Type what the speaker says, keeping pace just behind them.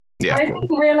Yeah. I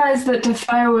didn't realize that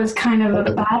Defoe was kind of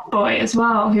a bad boy as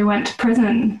well, who went to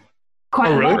prison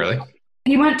quite a lot. Really?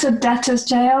 He went to debtor's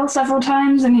jail several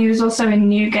times, and he was also in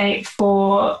Newgate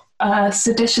for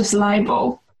seditious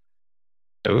libel.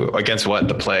 Ooh, against what?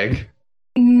 The plague?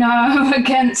 No,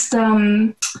 against,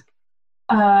 I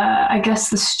guess,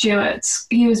 the Stuarts.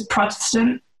 He was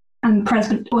Protestant and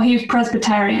he was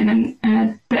Presbyterian and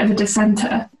a bit of a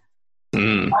dissenter.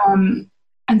 Mm.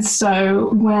 And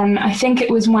so I think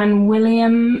it was when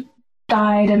William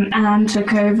died and Anne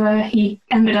took over, he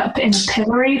ended up in a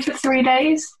pillory for 3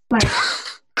 days. Like,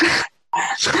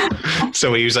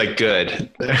 So he was like good.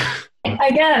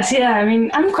 I guess, yeah. I mean,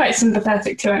 I'm quite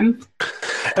sympathetic to him.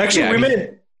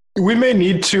 Actually, we may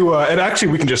need to, and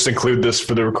actually we can just include this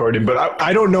for the recording, but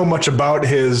I don't know much about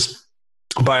his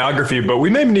biography, but we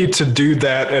may need to do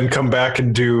that and come back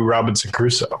and do Robinson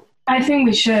Crusoe. I think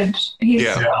we should. He's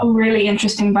got a really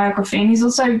interesting biography, and he's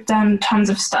also done tons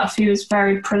of stuff. He was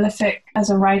very prolific as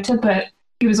a writer, but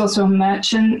he was also a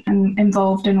merchant and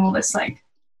involved in all this like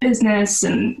business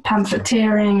and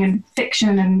pamphleteering and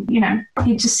fiction, and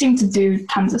he just seemed to do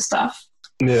tons of stuff.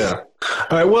 Yeah.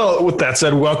 All right. Well, with that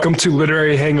said, welcome to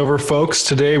Literary Hangover, folks.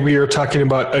 Today we are talking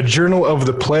about A Journal of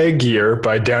the Plague Year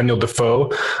by Daniel Defoe,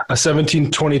 a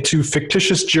 1722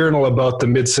 fictitious journal about the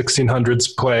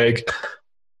mid-1600s plague.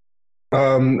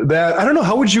 That I don't know,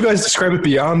 how would you guys describe it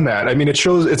beyond that? I mean, it's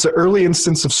an early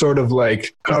instance of sort of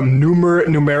like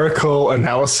numerical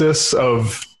analysis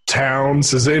of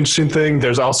towns is an interesting thing.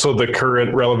 There's also the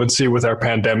current relevancy with our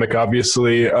pandemic,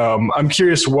 obviously. I'm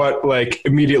curious what like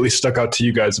immediately stuck out to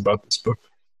you guys about this book.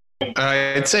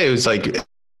 I'd say it was like,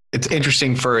 it's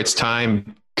interesting for its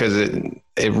time because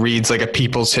it reads like a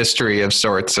people's history of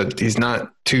sorts. He's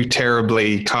not too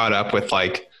terribly caught up with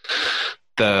like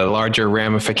the larger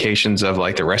ramifications of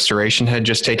like the Restoration had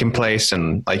just taken place.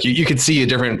 And like you could see a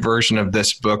different version of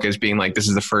this book as being like, this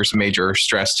is the first major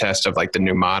stress test of like the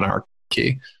new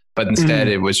monarchy. But instead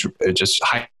it was just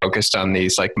high focused on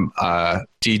these like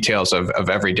details of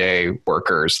everyday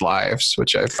workers' lives,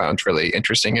 which I found really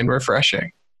interesting and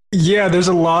refreshing. Yeah, there's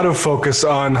a lot of focus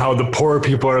on how the poor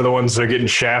people are the ones that are getting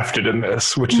shafted in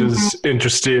this, which is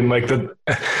interesting. Like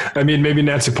maybe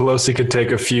Nancy Pelosi could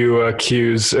take a few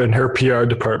cues in her PR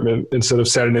department instead of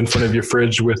standing in front of your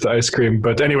fridge with ice cream.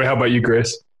 But anyway, how about you,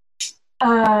 Grace?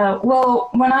 Well,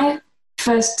 when I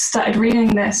first started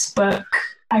reading this book,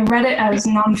 I read it as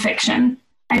nonfiction.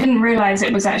 I didn't realize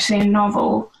it was actually a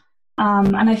novel.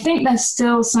 And I think there's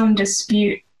still some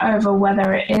dispute over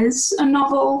whether it is a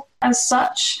novel as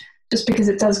such, just because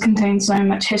it does contain so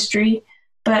much history.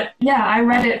 But yeah, I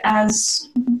read it as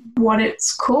what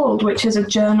it's called, which is a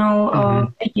journal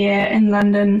of a year in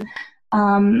London,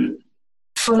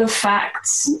 full of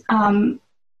facts.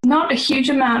 Not a huge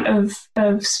amount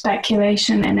of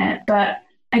speculation in it, but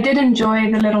I did enjoy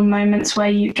the little moments where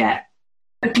you get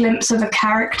a glimpse of a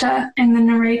character in the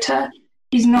narrator.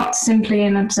 He's not simply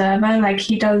an observer, like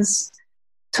he does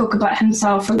talk about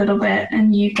himself a little bit,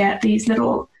 and you get these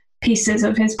little pieces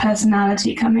of his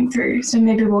personality coming through. So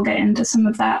maybe we'll get into some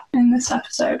of that in this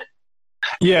episode.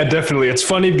 Yeah, definitely. It's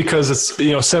funny because it's,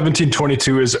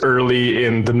 1722 is early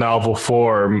in the novel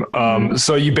form.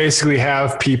 So you basically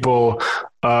have people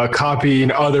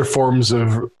copying other forms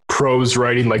of prose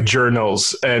writing like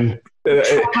journals and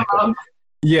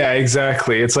yeah,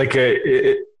 exactly. It's like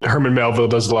Herman Melville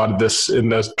does a lot of this in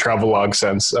the travelogue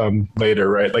sense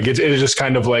later, right? Like it is just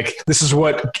kind of like, this is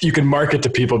what you can market to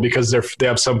people because they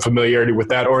have some familiarity with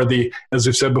that, or as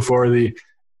we've said before, the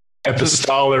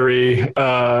epistolary.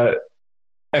 Oh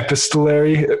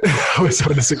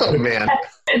man.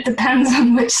 It depends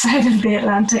on which side of the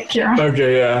Atlantic you're on.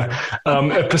 Okay, yeah.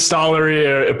 Epistolary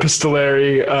or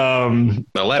epistolary. The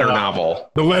letter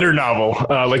novel. The letter novel,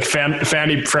 like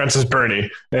Fanny Frances Burney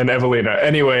and Evelina.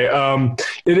 Anyway,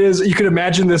 it is, you can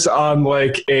imagine this on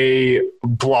like a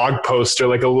blog post or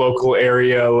like a local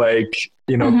area, like,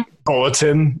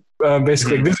 bulletin,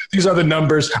 basically. These are the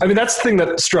numbers. I mean, that's the thing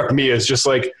that struck me is just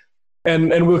like,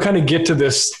 and we'll kind of get to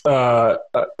this,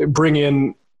 bring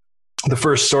in the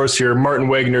first source here, Martin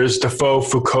Wegner's Defoe,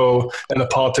 Foucault, and the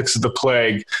Politics of the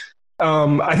Plague.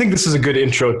 I think this is a good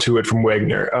intro to it from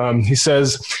Wegner. He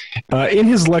says, in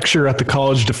his lecture at the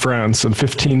Collège de France on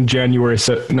 15 January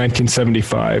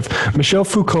 1975, Michel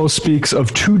Foucault speaks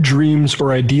of two dreams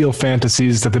or ideal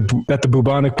fantasies that the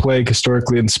bubonic plague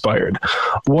historically inspired.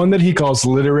 One that he calls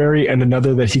literary and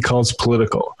another that he calls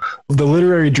political. The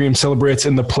literary dream celebrates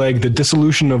in the plague the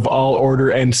dissolution of all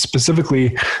order and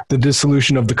specifically the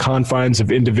dissolution of the confines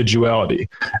of individuality.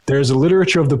 There is a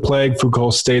literature of the plague,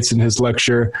 Foucault states in his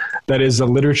lecture, that is a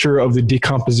literature of the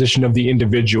decomposition of the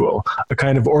individual, a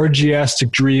kind of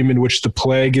orgiastic dream in which the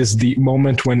plague is the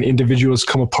moment when individuals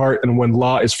come apart and when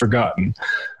law is forgotten.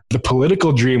 The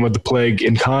political dream of the plague,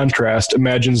 in contrast,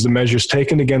 imagines the measures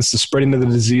taken against the spreading of the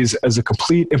disease as a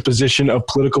complete imposition of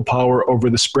political power over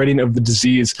the spreading of the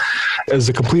disease, as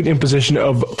a complete imposition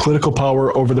of political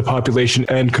power over the population,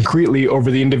 and concretely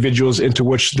over the individuals into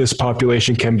which this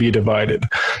population can be divided.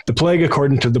 The plague,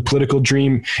 according to the political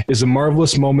dream, is a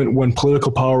marvelous moment when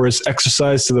political power is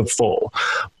exercised to the full.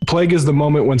 Plague is the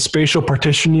moment when spatial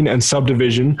partitioning and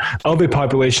subdivision of a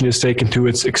population is taken to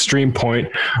its extreme point,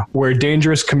 where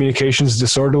dangerous communications,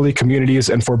 disorderly communities,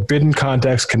 and forbidden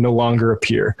contacts can no longer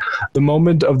appear. The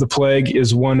moment of the plague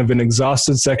is one of an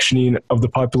exhausted sectioning of the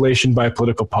population by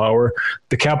political power,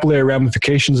 the capillary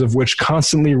ramifications of which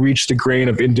constantly reach the grain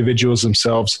of individuals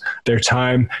themselves, their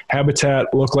time,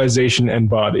 habitat, localization, and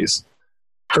bodies.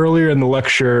 Earlier in the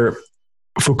lecture,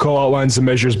 Foucault outlines the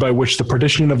measures by which the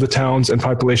partitioning of the towns and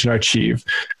population are achieved.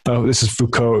 This is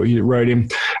Foucault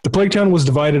writing. The plague town was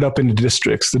divided up into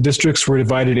districts. The districts were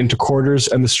divided into quarters,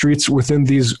 and the streets within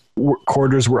these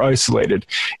quarters were isolated.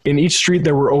 In each street,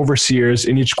 there were overseers,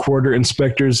 in each quarter,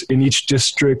 inspectors, in each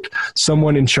district,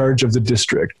 someone in charge of the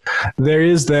district. There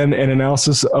is then an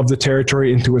analysis of the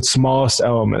territory into its smallest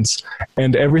elements,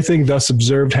 and everything thus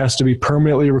observed has to be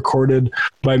permanently recorded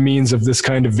by means of this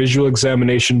kind of visual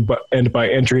examination and by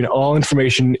entering all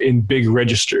information in big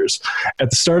registers.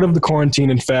 At the start of the quarantine,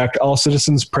 in fact, all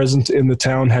citizens present in the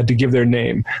town had to give their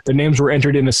name. Their names were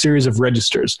entered in a series of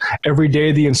registers. Every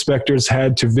day, the inspectors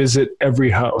had to visit every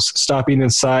house, stopping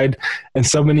inside and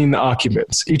summoning the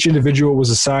occupants. Each individual was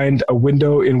assigned a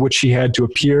window in which he had to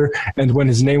appear, and when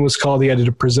his name was called, he had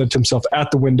to present himself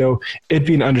at the window, it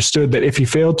being understood that if he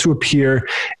failed to appear,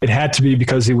 it had to be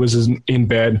because he was in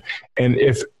bed, and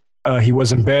if he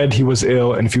was in bed, he was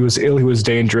ill, and if he was ill, he was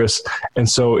dangerous, and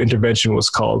so intervention was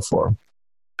called for.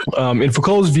 In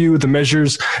Foucault's view, the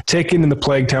measures taken in the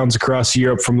plague towns across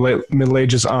Europe from late Middle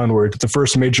Ages onward, the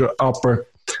first major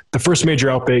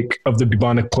outbreak of the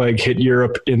bubonic plague hit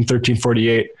Europe in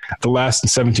 1348, the last in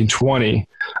 1720.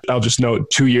 I'll just note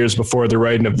 2 years before the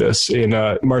writing of this in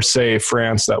Marseille,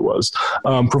 France, that was,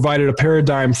 provided a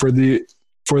paradigm for the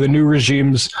new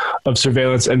regimes of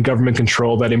surveillance and government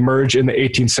control that emerged in the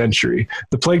 18th century.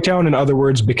 The plague town, in other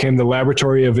words, became the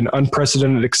laboratory of an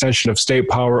unprecedented extension of state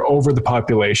power over the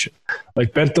population.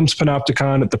 Like Bentham's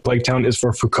panopticon, the plague town is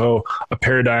for Foucault a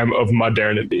paradigm of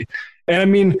modernity. And I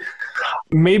mean,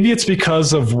 maybe it's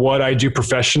because of what I do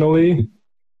professionally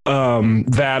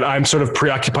that I'm sort of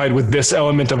preoccupied with this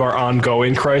element of our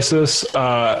ongoing crisis.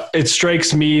 It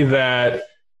strikes me that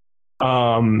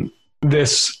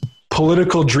this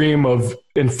political dream of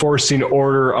enforcing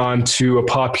order onto a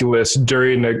populace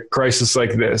during a crisis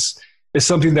like this is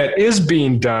something that is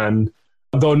being done,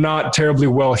 though not terribly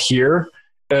well here.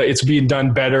 It's being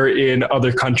done better in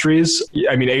other countries.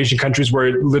 I mean, Asian countries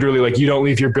where literally like, you don't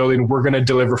leave your building, we're going to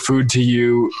deliver food to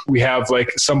you. We have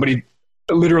like somebody,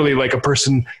 literally like a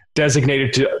person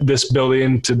designated to this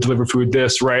building to deliver food,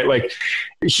 right? Like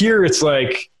here it's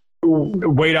like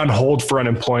wait on hold for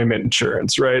unemployment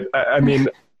insurance, right? I mean,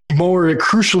 more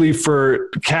crucially for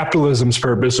capitalism's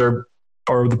purpose or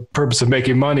the purpose of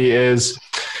making money is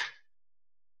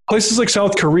places like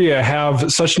South Korea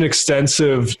have such an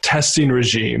extensive testing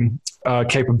regime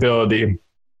capability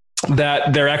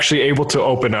that they're actually able to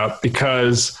open up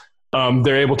because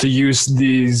they're able to use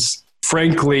these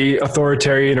frankly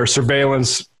authoritarian or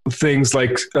surveillance things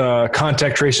like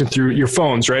contact tracing through your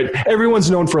phones, right? Everyone's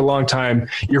known for a long time,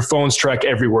 your phones track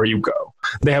everywhere you go.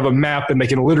 They have a map and they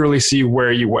can literally see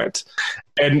where you went.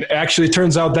 And actually it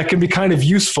turns out that can be kind of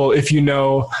useful if you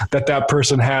know that that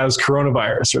person has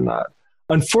coronavirus or not.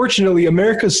 Unfortunately,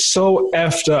 America's so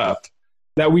effed up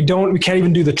that we can't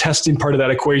even do the testing part of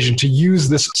that equation to use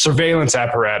this surveillance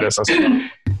apparatus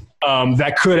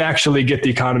that could actually get the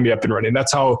economy up and running.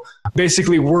 That's how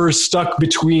basically we're stuck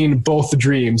between both the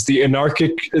dreams, the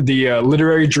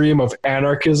literary dream of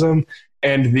anarchism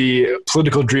and the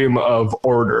political dream of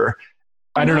order.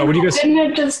 I don't know. What do you guys? Didn't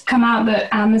it just come out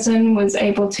that Amazon was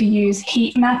able to use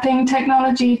heat mapping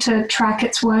technology to track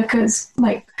its workers,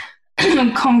 like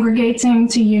congregating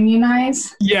to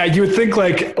unionize? Yeah, you would think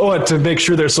like, to make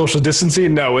sure they're social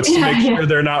distancing. No, it's to make sure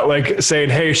they're not like saying,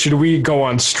 hey, should we go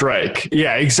on strike?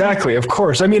 Yeah, exactly. Of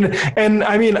course. I mean,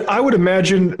 I would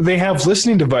imagine they have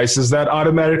listening devices that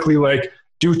automatically like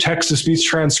do text-to-speech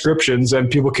transcriptions and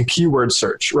people can keyword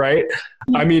search, right?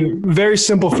 Yeah. I mean, very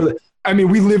simple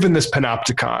we live in this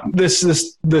panopticon,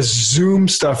 this Zoom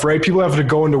stuff, right? People have to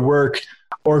go into work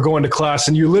or go into class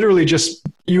and you literally just,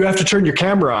 you have to turn your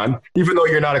camera on, even though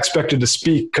you're not expected to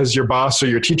speak because your boss or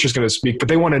your teacher's going to speak, but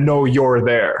they want to know you're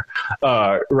there,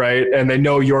 right? And they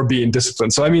know you're being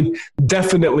disciplined. So, I mean,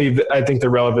 definitely, I think the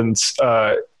relevance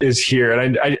is here.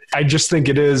 And I just think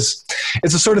it's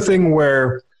a sort of thing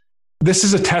where this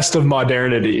is a test of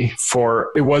modernity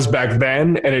it was back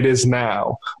then and it is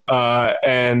now.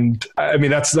 And I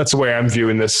mean, that's the way I'm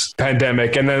viewing this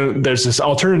pandemic. And then there's this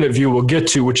alternative view we'll get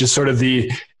to, which is sort of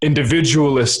the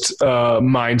individualist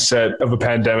mindset of a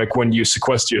pandemic when you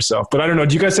sequester yourself. But I don't know,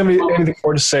 do you guys have anything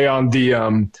more to say on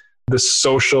the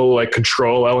social like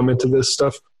control element of this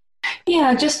stuff?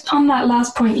 Yeah, just on that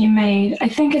last point you made, I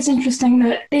think it's interesting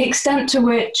that the extent to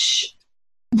which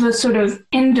the sort of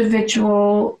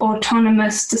individual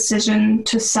autonomous decision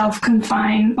to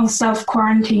self-confine or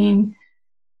self-quarantine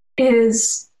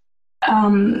is,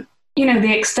 the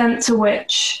extent to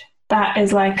which that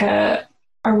is like a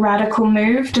radical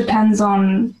move depends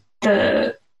on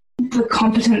the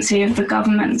competency of the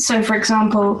government. So, for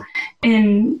example,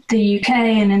 in the UK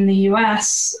and in the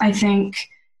US, I think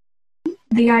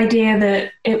the idea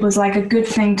that it was like a good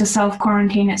thing to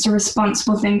self-quarantine, it's a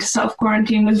responsible thing to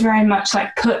self-quarantine, was very much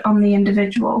like put on the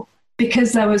individual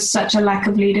because there was such a lack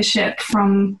of leadership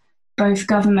from both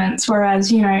governments.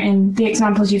 Whereas, in the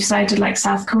examples you've cited, like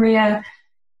South Korea,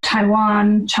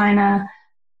 Taiwan, China,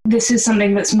 this is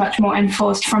something that's much more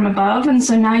enforced from above. And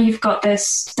so now you've got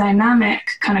this dynamic,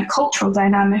 kind of cultural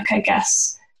dynamic, I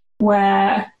guess,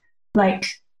 where like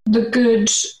the good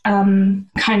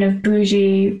kind of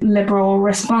bougie liberal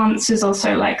response is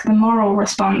also like the moral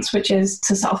response, which is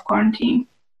to self-quarantine.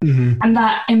 Mm-hmm. And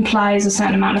that implies a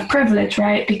certain amount of privilege,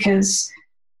 right? Because,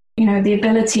 the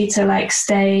ability to like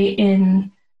stay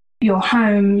in your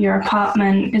home, your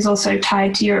apartment is also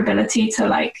tied to your ability to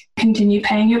like continue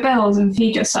paying your bills and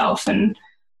feed yourself and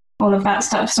all of that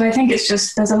stuff. So I think it's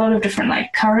just, there's a lot of different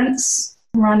like currents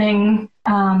running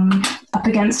up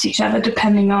against each other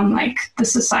depending on like the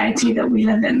society that we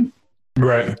live in.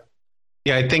 Right.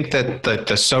 Yeah, I think that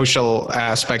the social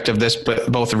aspect of this,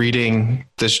 both reading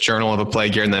this Journal of a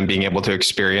Plague Year and then being able to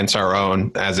experience our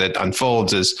own as it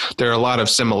unfolds, is there are a lot of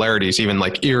similarities, even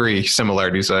like eerie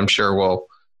similarities that I'm sure we'll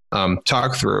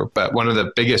talk through. But one of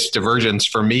the biggest divergence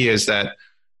for me is that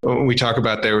when we talk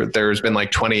about there's been like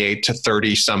 28 to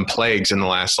 30 some plagues in the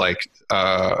last like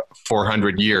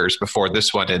 400 years before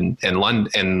this one in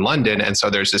London. And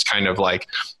so there's this kind of like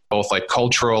both like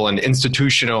cultural and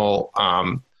institutional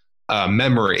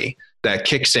memory that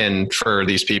kicks in for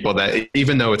these people, that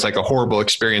even though it's like a horrible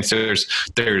experience,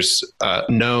 there's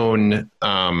known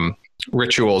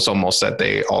rituals almost that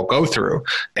they all go through.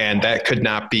 And that could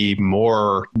not be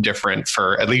more different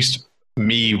for at least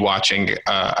me watching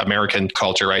American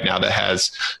culture right now that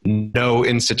has no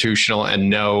institutional and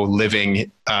no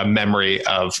living memory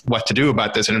of what to do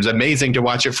about this. And it was amazing to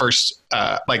watch it first,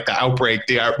 like the outbreak,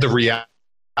 the reality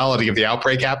of the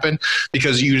outbreak happen,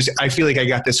 because I feel like I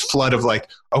got this flood of like,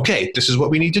 okay, this is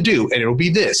what we need to do, and it'll be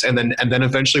this, and then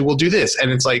eventually we'll do this, and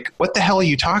it's like, what the hell are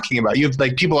you talking about? You have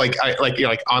like people like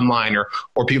online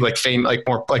or people like fame, like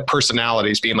more like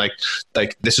personalities being like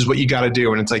this is what you got to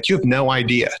do, and it's like you have no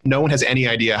idea. No one has any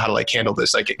idea how to like handle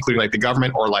this, like including like the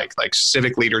government or like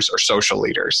civic leaders or social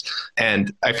leaders,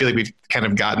 and I feel like we've kind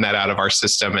of gotten that out of our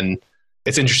system. And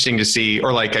it's interesting to see,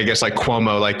 or like, I guess like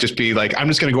Cuomo, like just be like, I'm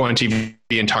just going to go on TV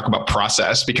and talk about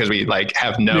process because we like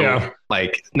have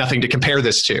like nothing to compare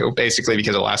this to, basically,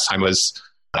 because the last time was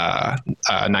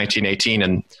 1918.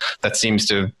 And that seems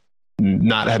to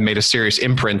not have made a serious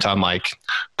imprint on like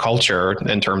culture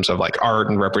in terms of like art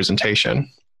and representation.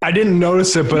 I didn't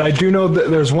notice it, but I do know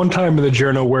that there's one time in the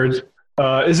journal where, is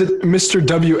it Mr.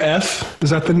 WF?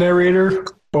 Is that the narrator?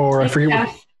 Or I forget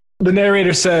what the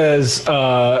narrator says,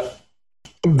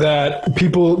 that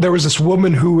there was this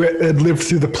woman who had lived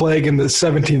through the plague in the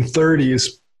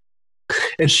 1730s,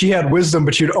 and she had wisdom,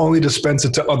 but she'd only dispense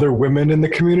it to other women in the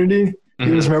community. Mm-hmm.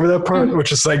 You guys remember that part? Mm-hmm.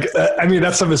 Which is like, I mean,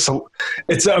 that stuff is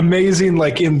it's amazing,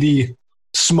 like in the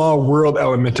small world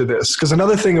element to this. Because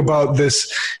another thing about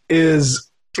this is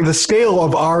the scale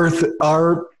of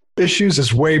our issues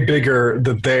is way bigger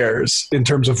than theirs in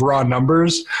terms of raw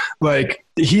numbers. Like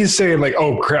he's saying like,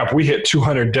 oh crap, we hit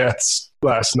 200 deaths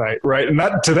last night, right? And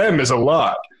that to them is a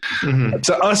lot. Mm-hmm.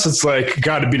 To us, it's like,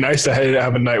 God, it'd be nice to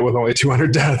have a night with only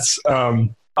 200 deaths.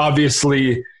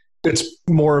 Obviously, it's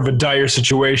more of a dire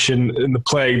situation in the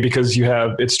plague because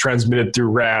it's transmitted through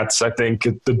rats. I think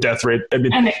the death rate, and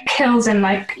it kills in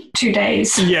like 2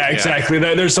 days. Yeah, exactly.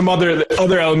 Yeah. There's some other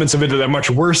elements of it that are much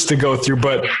worse to go through,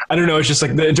 but I don't know. It's just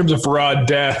like in terms of raw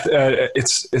death,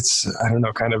 it's I don't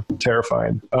know, kind of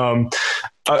terrifying.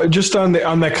 Just on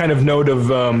that kind of note of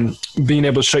being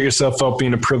able to shut yourself up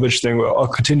being a privileged thing, I'll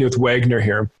continue with Wagner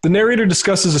here. The narrator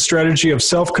discusses a strategy of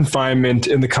self-confinement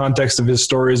in the context of his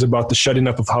stories about the shutting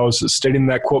up of houses, stating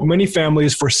that, quote, many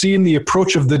families, foreseeing the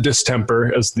approach of the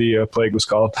distemper, as the plague was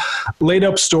called, laid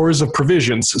up stores of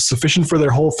provisions sufficient for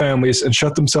their whole families and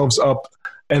shut themselves up,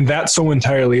 and that so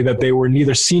entirely that they were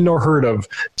neither seen nor heard of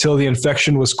till the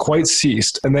infection was quite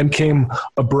ceased, and then came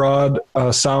abroad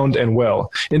sound and well.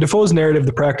 In Defoe's narrative,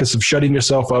 the practice of shutting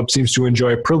yourself up seems to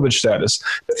enjoy a privileged status.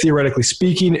 Theoretically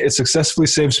speaking, it successfully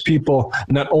saves people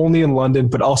not only in London,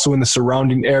 but also in the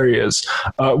surrounding areas,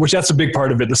 which that's a big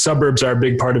part of it. The suburbs are a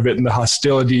big part of it, and the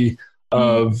hostility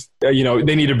of, they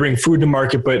need to bring food to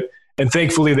market, and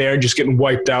thankfully, they are just getting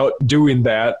wiped out doing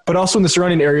that. But also in the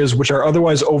surrounding areas, which are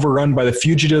otherwise overrun by the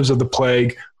fugitives of the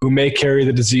plague who may carry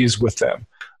the disease with them.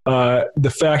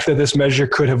 The fact that this measure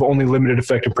could have only limited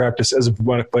effect in practice as a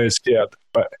bubonic plague,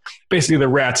 but basically the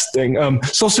rats thing.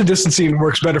 Social distancing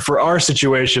works better for our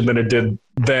situation than it did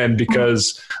then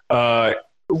because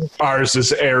ours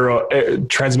is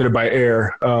transmitted by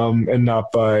air and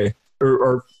not by,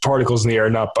 or particles in the air,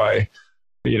 not by,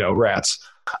 rats.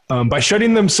 By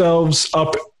shutting themselves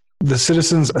up, the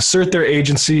citizens assert their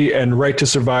agency and right to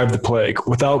survive the plague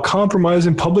without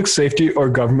compromising public safety or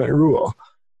government rule.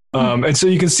 And so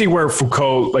you can see where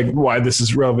Foucault, why this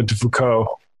is relevant to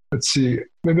Foucault. Let's see.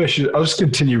 Maybe I'll just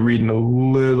continue reading a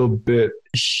little bit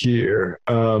here.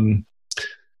 And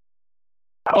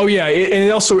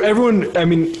also everyone,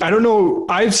 I don't know,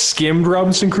 I've skimmed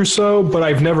Robinson Crusoe, but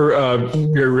I've never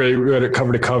really read it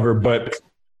cover to cover, but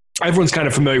everyone's kind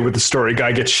of familiar with the story.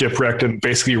 Guy gets shipwrecked and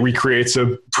basically recreates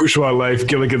a bourgeois life,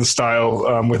 Gilligan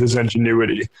style, with his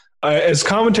ingenuity. As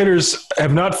commentators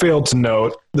have not failed to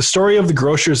note, the story of the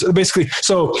grocers, basically,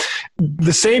 so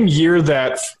the same year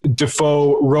that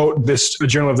Defoe wrote this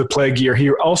Journal of the Plague Year, he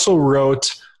also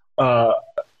wrote a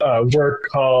work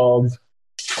called...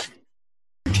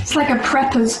 It's like a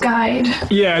prepper's guide.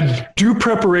 Yeah, do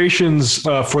preparations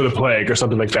for the plague or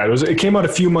something like that. It came out a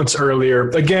few months earlier.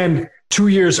 Again, 2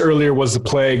 years earlier was the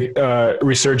plague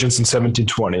resurgence in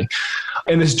 1720.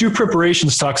 And this due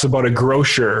preparations talks about a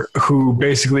grocer who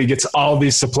basically gets all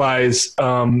these supplies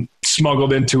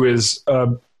smuggled into his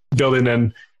building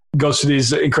and goes through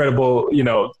these incredible,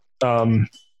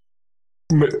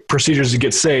 procedures to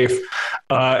get safe.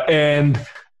 And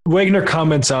Wagner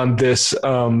comments on this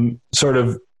sort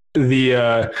of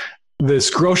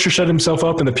this grocer shut himself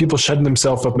up and the people shutting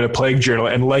themselves up in a plague journal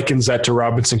and likens that to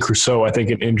Robinson Crusoe, I think,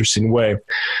 in an interesting way.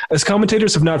 As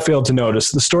commentators have not failed to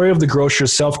notice, the story of the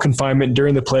grocer's self-confinement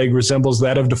during the plague resembles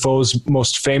that of Defoe's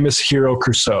most famous hero,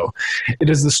 Crusoe. It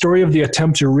is the story of the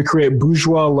attempt to recreate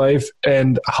bourgeois life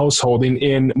and householding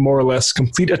in more or less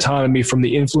complete autonomy from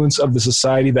the influence of the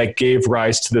society that gave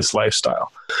rise to this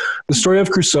lifestyle. The story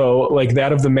of Crusoe, like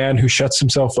that of the man who shuts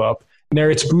himself up,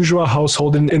 narrates bourgeois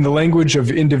householding in the language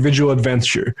of individual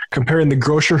adventure. Comparing the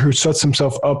grocer who shuts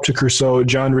himself up to Crusoe,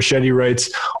 John Ricchetti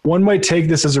writes, one might take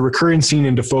this as a recurring scene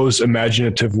in Defoe's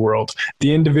imaginative world.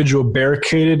 The individual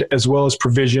barricaded as well as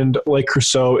provisioned, like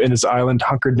Crusoe in his island,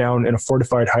 hunkered down in a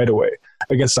fortified hideaway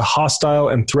against a hostile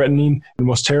and threatening and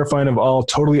most terrifying of all,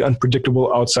 totally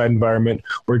unpredictable outside environment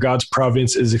where God's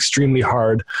providence is extremely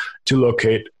hard to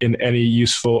locate in any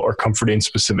useful or comforting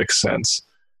specific sense.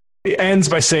 It ends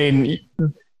by saying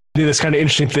this kind of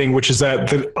interesting thing, which is that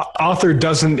the author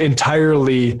doesn't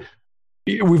entirely,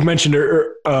 we've mentioned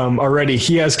already,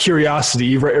 he has curiosity.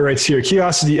 He writes here,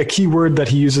 curiosity, a key word that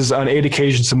he uses on 8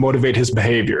 occasions to motivate his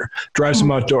behavior, drives him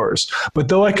outdoors. But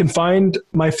though I can find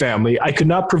my family, I could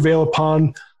not prevail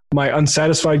upon my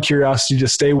unsatisfied curiosity to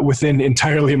stay within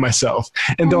entirely myself.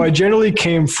 And though I generally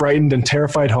came frightened and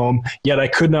terrified home, yet I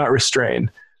could not restrain.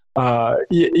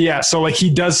 So he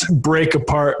does break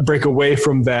away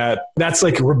from that. That's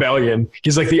like rebellion.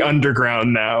 He's like the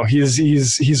underground now.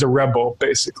 He's a rebel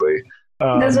basically.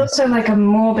 There's also like a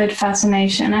morbid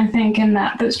fascination, I think, in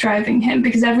that's driving him,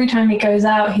 because every time he goes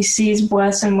out, he sees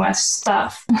worse and worse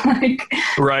stuff, like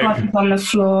right on the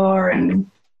floor and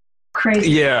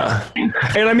crazy. Yeah,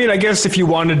 and I guess if you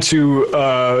wanted to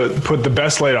put the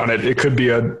best light on it, it could be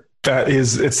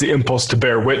it's the impulse to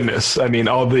bear witness.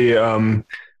 All the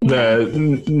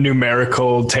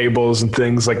numerical tables and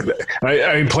things like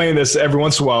that. Playing this every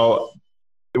once in a while.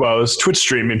 Well, it was Twitch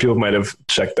streaming. People might have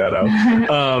checked that out.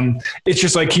 It's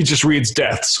just like he just reads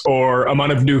deaths or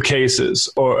amount of new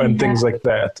cases and things like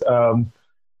that.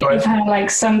 We've had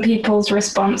some people's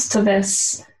response to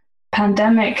this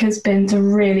pandemic has been to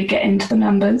really get into the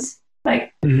numbers. I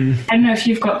don't know if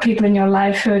you've got people in your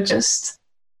life who are just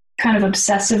kind of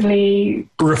obsessively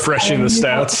refreshing the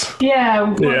stats.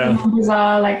 What the numbers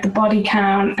are, like the body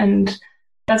count and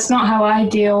that's not how I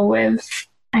deal with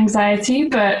anxiety,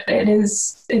 but it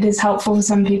is helpful for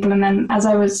some people. And then as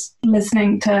I was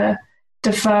listening to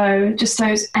Defoe, just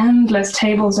those endless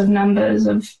tables of numbers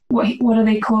of what do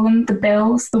they call them? The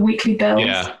bills, the weekly bills.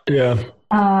 Yeah.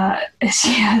 It's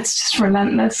just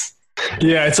relentless.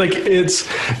 Yeah, it's like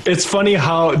it's funny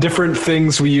how different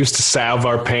things we use to salve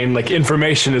our pain. Like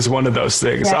information is one of those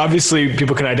things. Yeah. Obviously,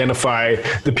 people can identify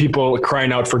the people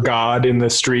crying out for God in the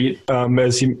street,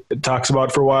 as he talks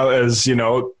about for a while, as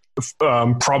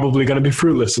probably going to be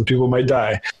fruitless and people might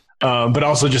die. But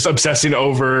also just obsessing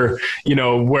over,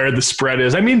 where the spread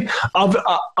is. I mean,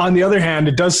 on the other hand,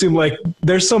 it does seem like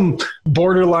there's some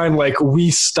borderline, like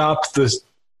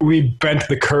we bent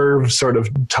the curve sort of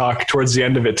talk towards the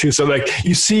end of it too. So like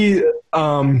you see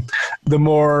the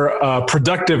more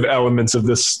productive elements of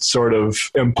this sort of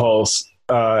impulse.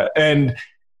 And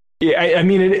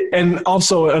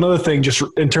also another thing, just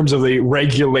in terms of the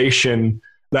regulation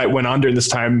that went on during this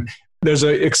time, there's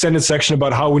an extended section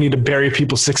about how we need to bury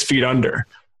people 6 feet under.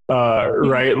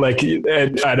 Right? Like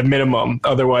at a minimum,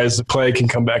 otherwise the plague can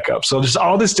come back up. So there's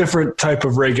all this different type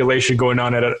of regulation going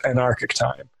on at an anarchic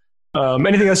time.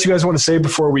 Anything else you guys want to say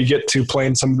before we get to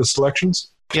playing some of the selections?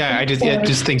 Yeah, I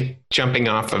just think jumping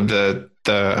off of the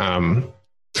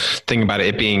thing about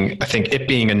it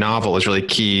being a novel is really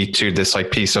key to this like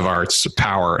piece of art's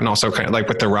power, and also kind of like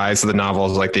with the rise of the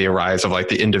novels, like the rise of like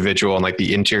the individual and like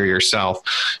the interior self.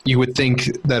 You would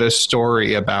think that a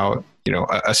story about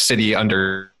a city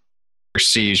under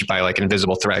siege by like an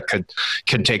invisible threat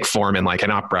could take form in like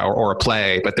an opera or a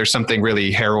play, but there's something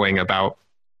really harrowing about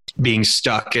being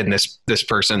stuck in this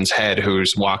person's head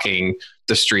who's walking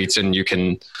the streets, and you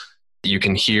can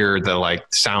hear the like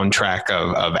soundtrack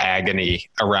of agony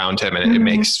around him, and it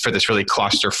makes for this really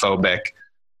claustrophobic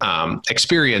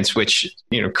experience, which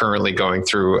currently going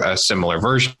through a similar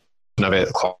version of it.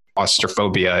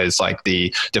 Claustrophobia is like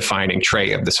the defining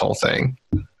trait of this whole thing.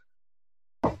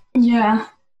 Yeah.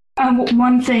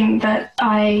 One thing that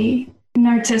I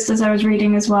noticed as I was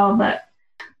reading as well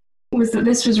was that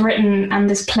this was written and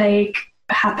this plague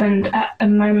happened at a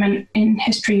moment in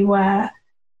history where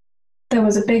there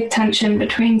was a big tension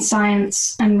between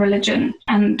science and religion,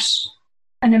 and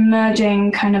an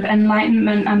emerging kind of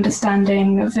Enlightenment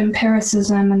understanding of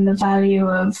empiricism and the value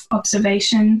of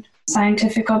observation,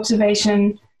 scientific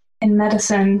observation in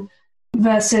medicine,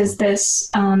 versus this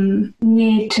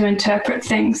need to interpret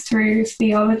things through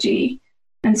theology.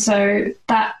 And so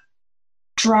that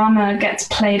drama gets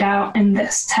played out in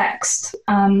this text.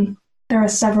 There are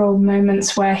several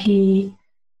moments where you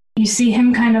see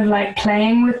him kind of like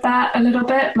playing with that a little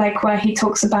bit, like where he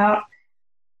talks about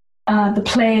the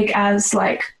plague as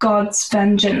like God's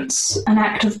vengeance, an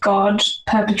act of God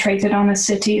perpetrated on a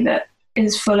city that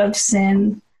is full of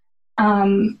sin.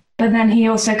 But then he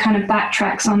also kind of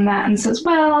backtracks on that and says,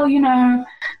 well,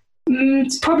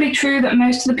 it's probably true that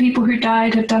most of the people who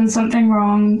died had done something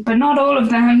wrong, but not all of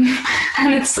them.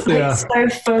 And it's so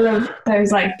full of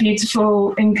those like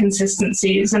beautiful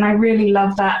inconsistencies. And I really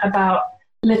love that about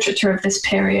literature of this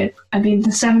period. I mean, the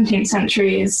 17th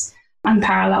century is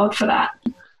unparalleled for that.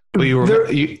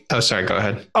 Sorry, go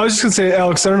ahead. I was just going to say,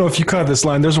 Alex, I don't know if you caught this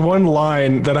line. There's one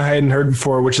line that I hadn't heard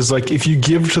before, which is like, if you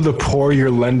give to the poor,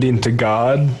 you're lending to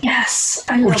God. Yes.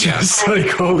 Which is like,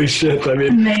 holy shit. I mean,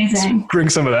 amazing. Bring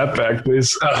some of that back,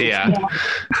 please. But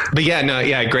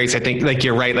Grace, I think like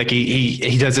you're right. Like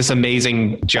he does this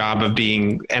amazing job of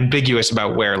being ambiguous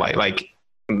about where like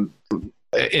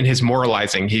in his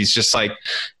moralizing, he's just like,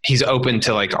 he's open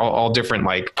to like all different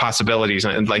like possibilities.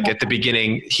 And like at the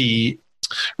beginning, he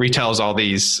retells all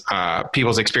these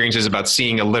people's experiences about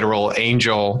seeing a literal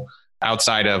angel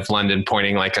outside of London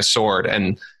pointing like a sword,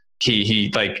 and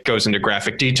he like goes into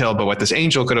graphic detail about what this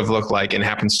angel could have looked like, and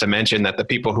happens to mention that the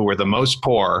people who were the most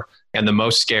poor and the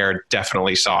most scared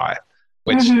definitely saw it,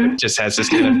 which just has this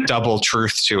kind of double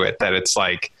truth to it, that it's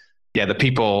like, yeah, the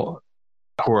people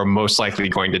who are most likely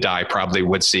going to die probably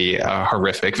would see a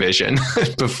horrific vision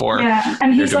before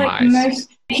and he's like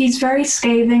he's very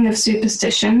scathing of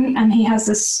superstition, and he has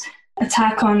this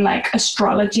attack on like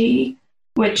astrology,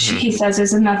 which he says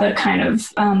is another kind of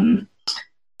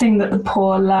thing that the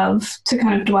poor love to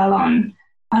kind of dwell on.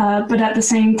 But at the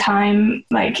same time,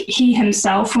 like he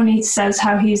himself, when he says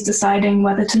how he's deciding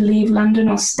whether to leave London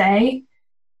or stay,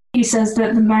 he says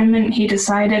that the moment he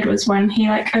decided was when he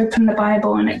like opened the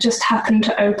Bible, and it just happened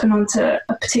to open onto a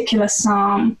particular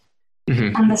psalm.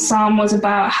 And the psalm was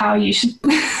about how you should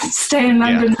stay in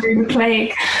London through the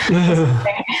plague.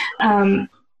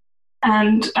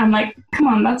 And I'm like, come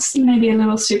on, that's maybe a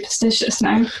little superstitious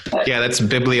now. But that's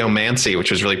bibliomancy, which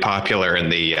was really popular in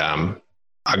the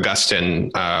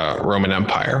Augustan Roman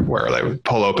Empire, where they would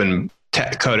pull open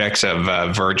codex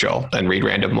of Virgil and read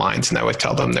random lines, and that would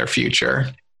tell them their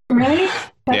future. Really?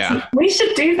 Yeah. We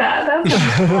should do that.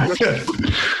 That's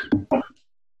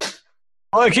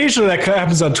Well, occasionally that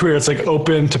happens on Twitter. It's like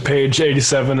open to page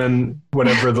 87 and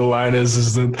whatever the line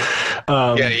is the.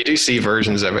 Yeah, you do see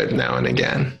versions of it now and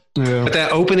again. Yeah. But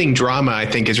that opening drama, I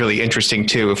think, is really interesting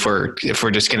too. If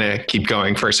we're just gonna keep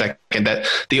going for a second, that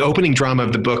the opening drama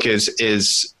of the book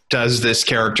is does this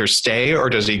character stay or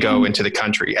does he go into the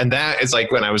country? And that is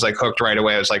like when I was like hooked right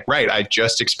away. I was like, right, I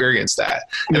just experienced that,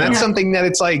 and that's something that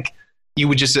it's like.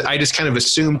 I just kind of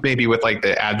assumed maybe with like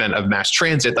the advent of mass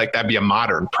transit, like that'd be a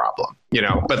modern problem,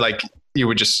 but like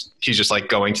he's just like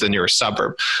going to the nearest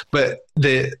suburb. But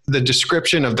the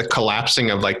description of the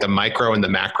collapsing of like the micro and the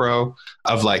macro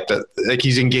of like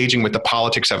he's engaging with the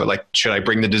politics of it. Like, should I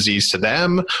bring the disease to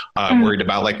them? Worried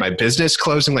about like my business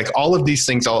closing, like all of these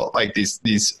things, all like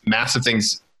these massive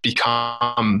things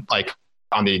become like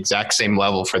on the exact same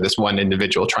level for this one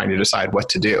individual trying to decide what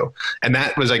to do. And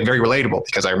that was like very relatable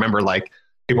because I remember like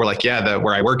people were like, yeah,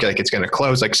 where I work, like it's going to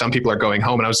close. Like some people are going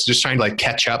home and I was just trying to like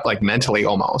catch up like mentally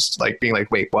almost like being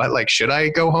like, wait, what? Like, should I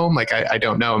go home? Like, I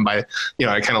don't know. And I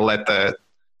kind of let the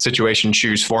situation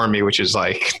choose for me, which is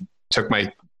like took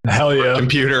my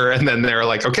computer and then they're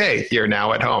like, okay, you're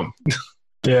now at home.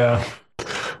 Yeah.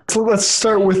 So let's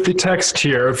start with the text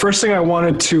here. First thing I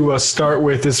wanted to start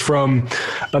with is from,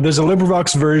 there's a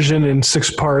LibriVox version in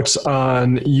 6 parts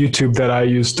on YouTube that I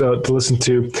used to listen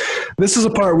to. This is a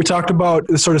part we talked about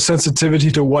the sort of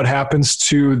sensitivity to what happens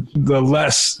to the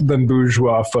less than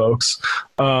bourgeois folks.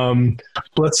 I'm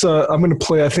going to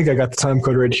play, I think I got the time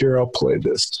code right here. I'll play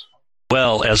this.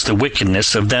 Well as the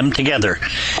wickedness of them together,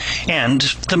 and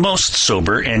the most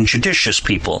sober and judicious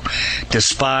people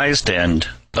despised and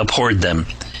abhorred them.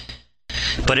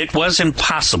 But it was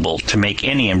impossible to make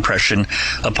any impression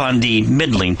upon the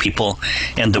middling people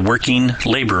and the working,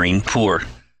 laboring poor.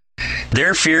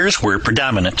 Their fears were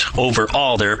predominant over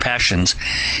all their passions,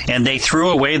 and they threw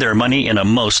away their money in a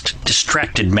most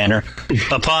distracted manner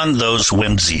upon those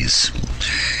whimsies.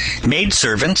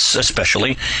 Maidservants,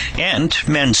 especially, and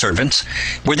menservants,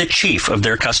 were the chief of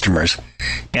their customers,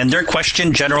 and their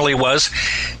question generally was,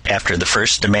 after the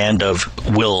first demand of,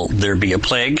 "Will there be a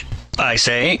plague?" I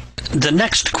say, the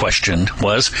next question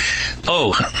was,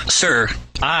 "Oh, sir,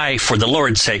 I, for the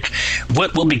Lord's sake,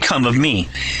 what will become of me?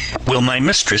 Will my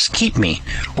mistress keep me,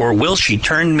 or will she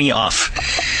turn me off?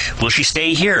 Will she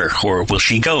stay here, or will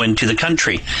she go into the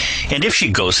country? And if she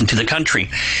goes into the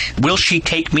country, will she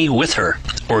take me with her,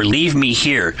 or leave me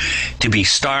here to be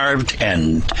starved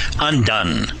and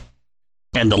undone?"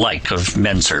 And the like of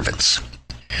menservants.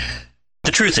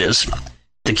 The truth is,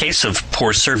 the case of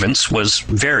poor servants was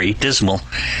very dismal,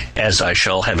 as I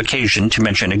shall have occasion to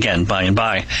mention again by and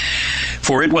by,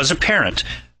 for it was apparent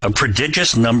a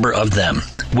prodigious number of them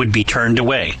would be turned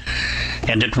away,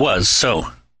 and it was so.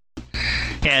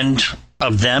 And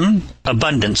of them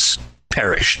abundance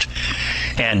perished,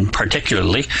 and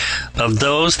particularly of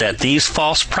those that these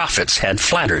false prophets had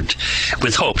flattered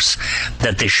with hopes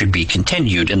that they should be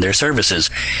continued in their services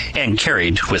and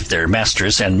carried with their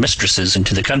masters and mistresses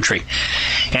into the country,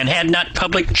 and had not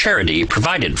public charity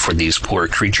provided for these poor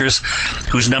creatures,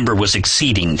 whose number was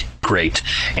exceeding great,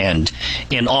 and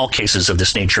in all cases of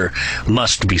this nature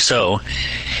must be so,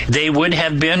 they would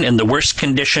have been in the worst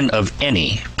condition of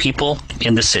any people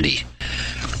in the city.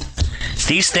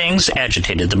 These things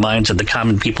agitated the minds of the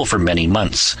common people for many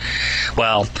months,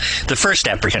 while the first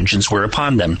apprehensions were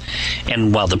upon them,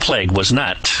 and while the plague was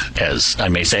not, as I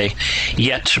may say,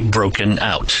 yet broken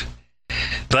out.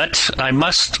 But I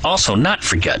must also not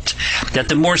forget that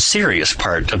the more serious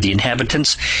part of the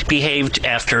inhabitants behaved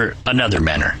after another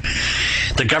manner.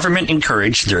 The government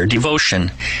encouraged their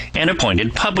devotion, and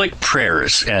appointed public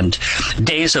prayers and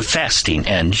days of fasting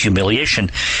and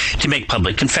humiliation to make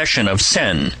public confession of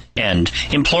sin and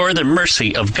implore the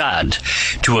mercy of God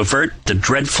to avert the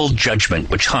dreadful judgment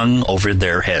which hung over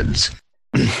their heads.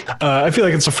 I feel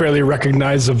like it's a fairly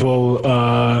recognizable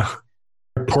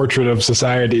portrait of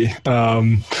society.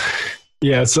 So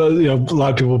a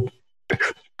lot of people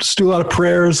just do a lot of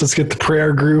prayers. Let's get the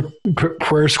prayer group,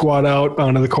 prayer squad out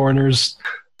onto the corners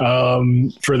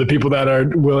for the people that are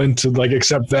willing to like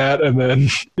accept that. And then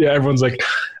everyone's like,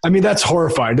 I mean, that's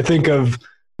horrifying to think of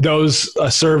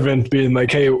a servant being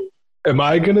like, "Hey, am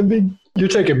I gonna be? You're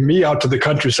taking me out to the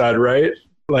countryside, right?"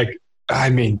 Like,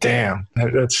 I mean, damn,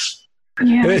 that's.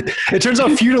 Yeah. It turns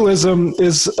out feudalism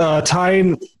is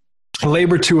tying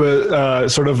labor to a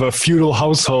sort of a feudal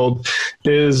household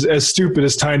is as stupid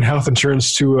as tying health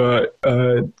insurance to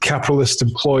a capitalist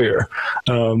employer.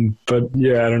 But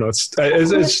yeah, I don't know.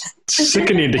 It's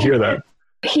sickening to hear that.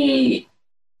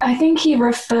 I think he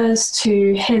refers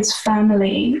to his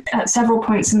family at several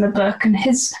points in the book, and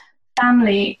his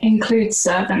family includes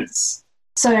servants.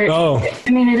 So, I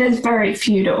mean, it is very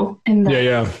feudal in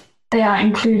that they are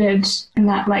included in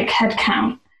that like head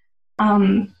count.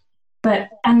 And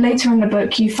later in the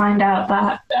book, you find out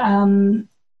that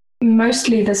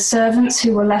mostly the servants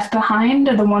who were left behind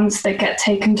are the ones that get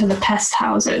taken to the pest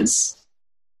houses.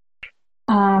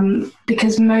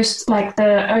 Because most, like,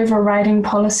 the overriding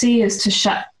policy is to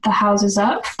shut the houses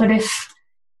up. But if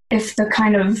the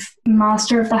kind of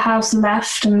master of the house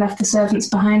left the servants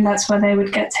behind, that's where they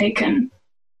would get taken.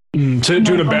 To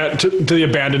the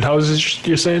abandoned houses,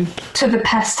 you're saying? To the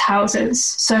pest houses.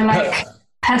 So, like,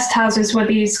 pest houses were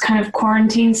these kind of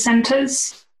quarantine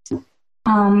centers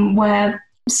where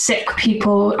sick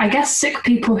people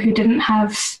who didn't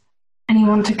have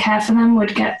anyone to care for them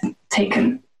would get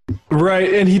taken.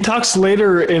 Right. And he talks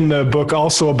later in the book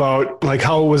also about like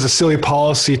how it was a silly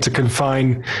policy to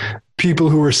confine people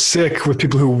who were sick with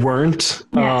people who weren't.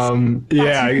 Yes. That's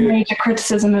a major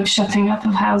criticism of shutting up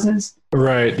of houses.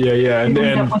 Right. Yeah.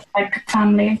 And with like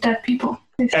family of dead people.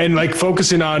 And like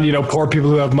focusing on, poor people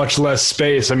who have much less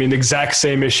space. I mean, the exact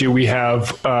same issue we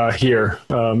have here.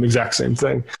 Exact same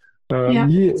thing.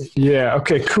 Yeah.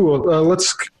 Okay, cool.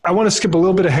 I want to skip a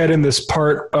little bit ahead in this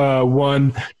part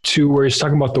 1 to where he's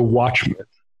talking about the watchmen.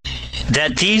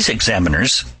 That these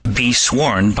examiners be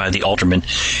sworn by the alderman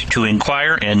to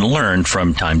inquire and learn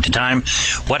from time to time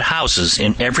what houses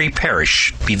in every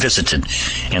parish be visited,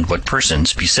 and what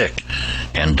persons be sick,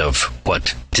 and of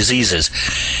what diseases,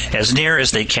 as near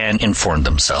as they can inform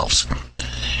themselves.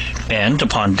 And,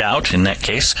 upon doubt in that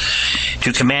case,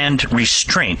 to command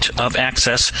restraint of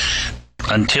access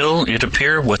until it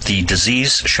appear what the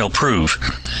disease shall prove.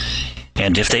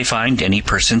 And if they find any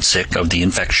person sick of the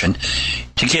infection,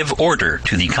 to give order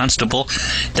to the constable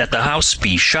that the house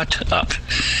be shut up,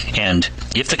 and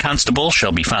if the constable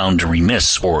shall be found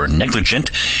remiss or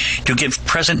negligent, to give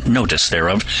present notice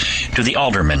thereof to the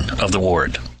alderman of the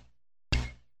ward.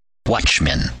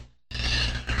 Watchmen.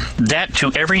 That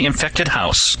to every infected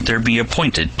house there be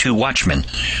appointed 2 watchmen,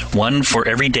 one for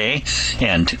every day,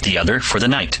 and the other for the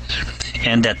night.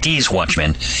 And that these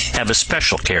watchmen have a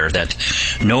special care that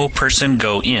no person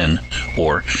go in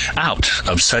or out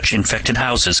of such infected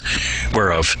houses,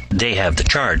 whereof they have the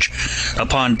charge,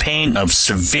 upon pain of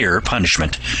severe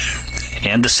punishment.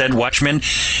 And the said watchmen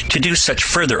to do such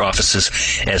further offices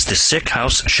as the sick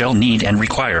house shall need and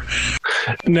require.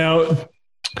 Now,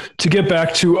 to get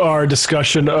back to our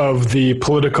discussion of the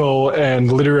political and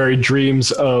literary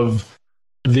dreams of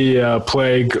the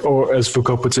plague, or as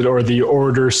Foucault puts it, or the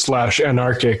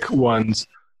order/anarchic ones,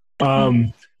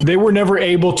 they were never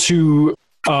able to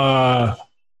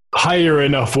hire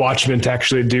enough watchmen to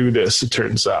actually do this, it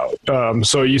turns out.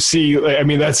 So you see, I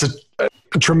mean, that's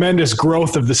a tremendous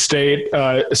growth of the state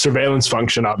surveillance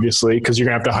function, obviously, because you're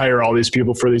going to have to hire all these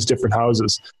people for these different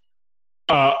houses.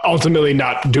 Ultimately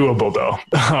not doable, though,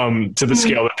 to the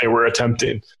scale that they were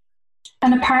attempting.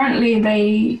 And apparently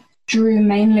they drew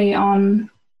mainly on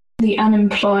the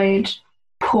unemployed,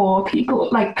 poor people,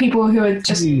 like people who had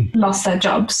just lost their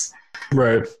jobs.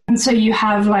 Right. And so you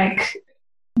have like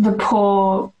the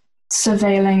poor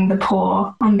surveilling the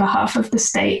poor on behalf of the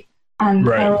state. And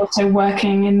they're also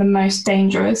working in the most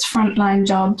dangerous frontline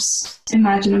jobs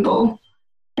imaginable,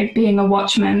 like being a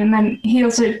watchman. And then he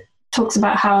also talks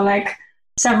about how like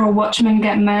several watchmen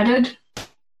get murdered.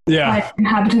 Yeah. Like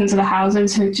inhabitants of the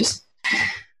houses who just,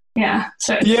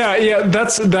 So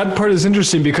that part is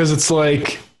interesting because it's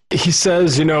like, he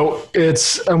says, I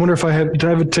wonder if did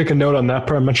I take a note on that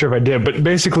part? I'm not sure if I did, but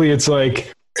basically it's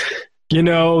like,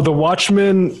 the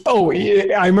watchman.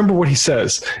 I remember what he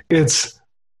says.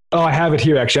 I have it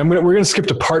here actually. We're going to skip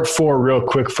to part 4 real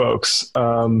quick, folks.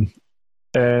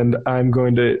 And I'm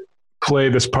going to play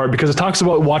this part because it talks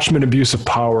about watchman abuse of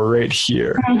power right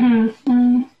here.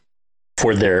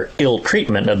 For their ill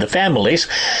treatment of the families,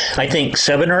 I think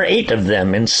 7 or 8 of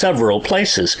them in several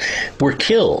places were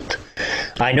killed.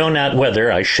 I know not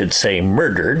whether I should say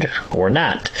murdered or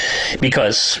not,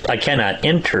 because I cannot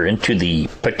enter into the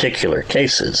particular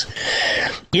cases.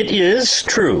 It is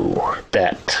true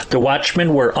that the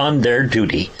watchmen were on their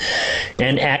duty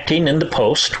and acting in the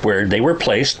post where they were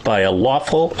placed by a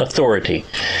lawful authority,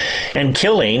 and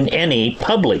killing any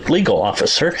public legal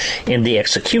officer in the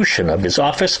execution of his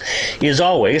office is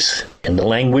always, in the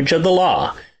language of the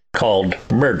law, called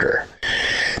murder.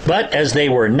 But as they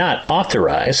were not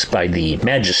authorized by the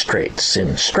magistrate's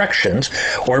instructions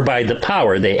or by the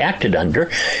power they acted under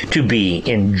to be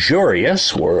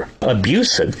injurious or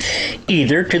abusive,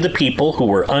 either to the people who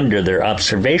were under their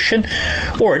observation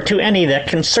or to any that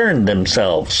concerned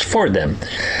themselves for them.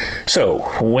 So,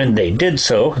 when they did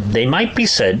so, they might be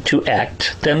said to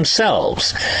act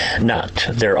themselves, not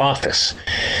their office,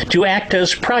 to act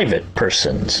as private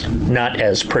persons, not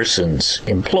as persons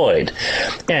employed,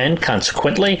 and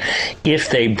consequently, if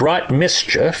they brought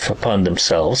mischief upon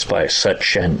themselves by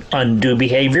such an undue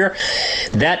behavior,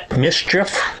 that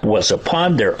mischief was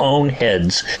upon their own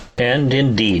heads. And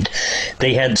indeed,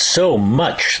 they had so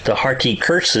much the hearty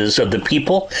curses of the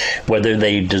people, whether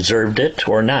they deserved it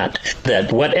or not,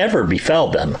 that whatever befell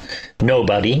them,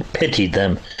 nobody pitied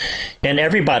them, and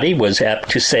everybody was apt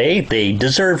to say they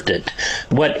deserved it,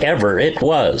 whatever it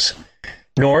was.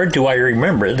 Nor do I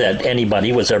remember that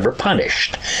anybody was ever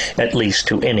punished, at least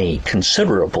to any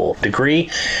considerable degree,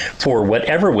 for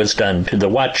whatever was done to the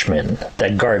watchmen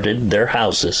that guarded their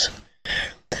houses.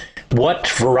 What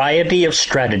variety of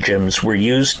stratagems were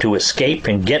used to escape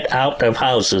and get out of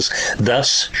houses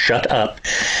thus shut up,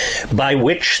 by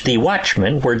which the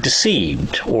watchmen were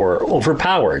deceived or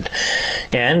overpowered,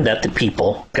 and that the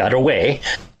people got away,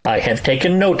 I have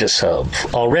taken notice of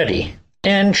already,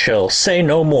 and shall say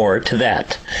no more to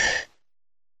that.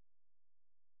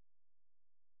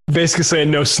 Basically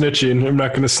saying no snitching. I'm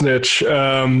not going to snitch.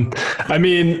 I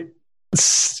mean,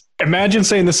 imagine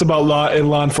saying this about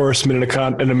law enforcement in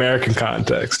an American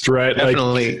context, right?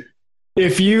 Definitely. Like,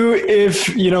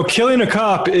 if killing a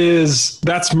cop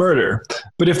that's murder,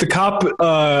 but if the cop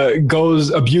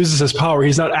abuses his power,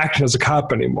 he's not acting as a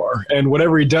cop anymore, and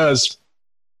whatever he does,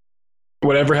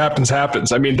 whatever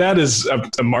happens. I mean, that is a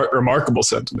remarkable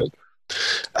sentiment.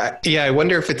 I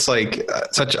wonder if it's like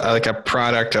such a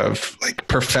product of like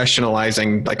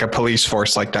professionalizing like a police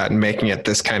force like that and making it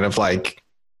this kind of like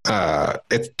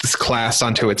it's this class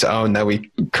unto its own that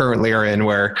we currently are in,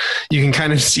 where you can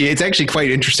kind of see it's actually quite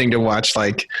interesting to watch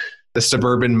like the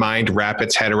suburban mind wrap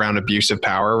its head around abuse of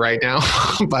power right now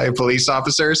by police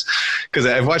officers. Because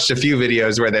I've watched a few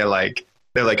videos where they're like,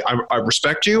 I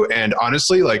respect you, and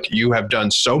honestly, like, you have done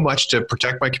so much to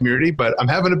protect my community, but I'm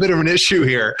having a bit of an issue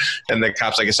here. And the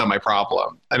cop's like, it's not my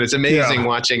problem. And it's amazing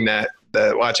watching that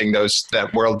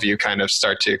worldview kind of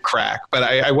start to crack. But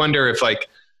I wonder if like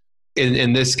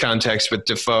in this context with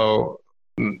Defoe,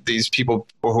 these people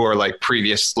who are like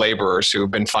previous laborers who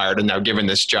have been fired and now given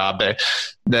this job,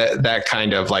 that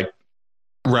kind of like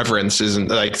reverence isn't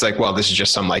like, it's like, well, this is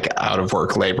just some like out of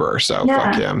work laborer, so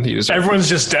fuck him. Everyone's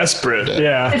just desperate.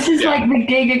 Yeah. This is like the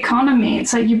gig economy.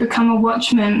 It's like you become a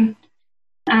watchman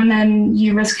and then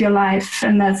you risk your life,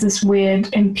 and there's this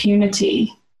weird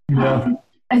impunity. Yeah.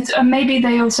 Maybe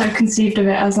they also conceived of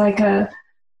it as like a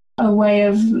way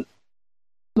of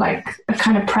like a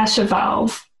kind of pressure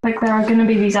valve. Like, there are going to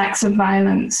be these acts of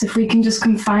violence. If we can just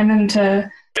confine them to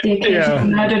the occasional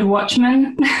murdered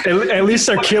watchman. At least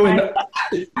they're killing.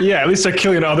 At least they're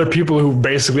killing other people who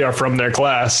basically are from their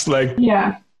class. Like,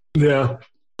 let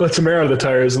some air out of the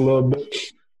tires a little bit.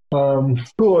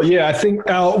 Cool. Yeah, I think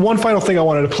one final thing I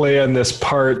wanted to play on this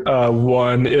part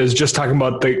one is just talking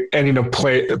about the ending of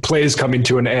plays coming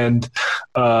to an end,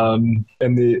 and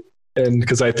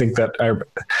because I think that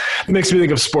it makes me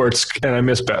think of sports, and I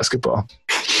miss basketball.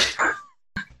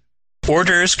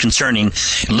 Orders concerning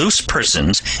loose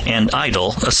persons and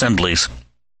idle assemblies.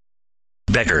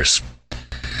 Beggars.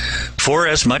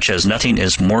 Forasmuch as nothing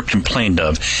is more complained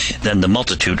of than the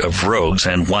multitude of rogues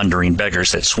and wandering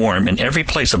beggars that swarm in every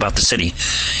place about the city,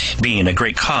 being a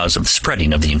great cause of the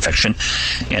spreading of the infection,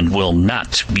 and will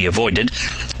not be avoided,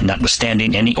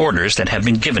 notwithstanding any orders that have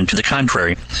been given to the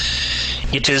contrary.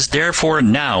 It is therefore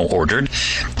now ordered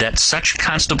that such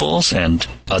constables and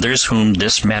others whom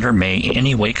this matter may in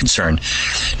any way concern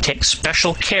take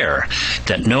special care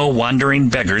that no wandering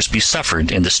beggars be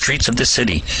suffered in the streets of the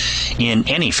city in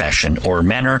any fashion or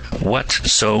manner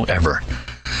whatsoever,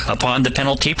 upon the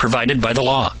penalty provided by the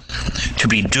law, to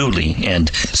be duly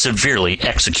and severely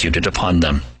executed upon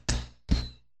them.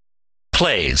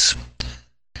 Plays.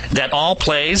 That all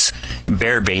plays,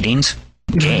 bear-baitings,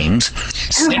 games,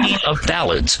 singing of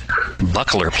ballads,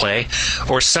 buckler play,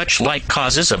 or such like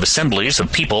causes of assemblies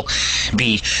of people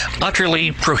be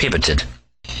utterly prohibited,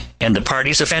 and the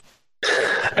parties offended.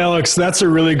 Alex, that's a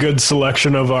really good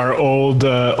selection of our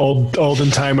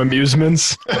olden time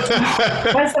amusements.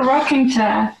 Where's the rocking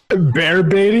chair? Bear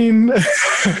baiting.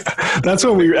 That's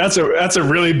a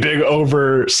really big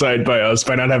oversight by us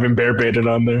by not having bear baited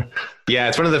on there. Yeah,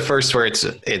 it's one of the first where it's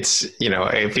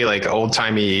I feel like old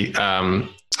timey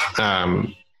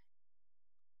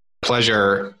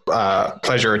pleasure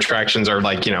attractions are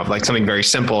like, you know, like something very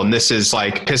simple, and this is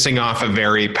like pissing off a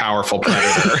very powerful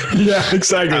predator. Yeah,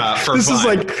 exactly. This fun. is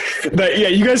like that. Yeah,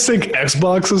 you guys think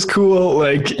Xbox is cool?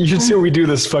 Like, you should see what we do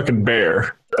to this fucking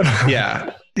bear.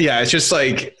 Yeah, it's just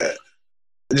like,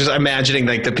 just imagining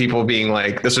like the people being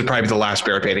like, this would probably be the last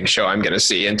bear baiting show I'm going to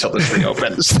see until this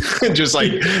reopens. Just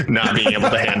like not being able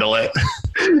to handle it.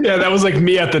 Yeah, that was like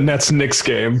me at the Nets-Knicks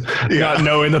game, not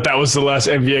knowing that was the last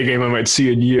NBA game I might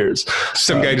see in years.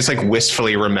 Some guy just like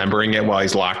wistfully remembering it while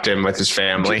he's locked in with his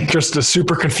family. Just a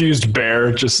super confused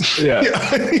bear. Just, yeah.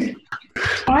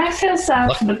 I feel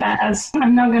sad for the bears.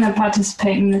 I'm not going to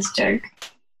participate in this joke.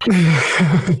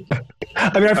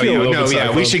 I mean, I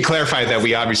feel we should clarify that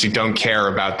we obviously don't care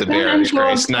about the bears,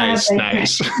 Grace. Nice.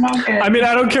 I mean,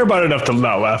 I don't care about it enough to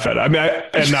not laugh at it. I mean,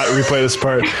 and not replay this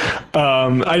part.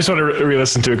 I just want to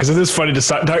re-listen to it because it is funny to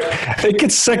talk. It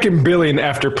gets second billing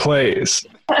after plays.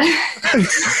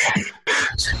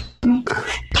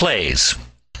 Plays.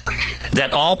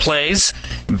 That all plays,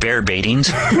 bear baitings,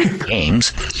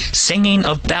 games, singing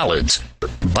of ballads,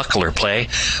 buckler play,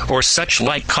 or such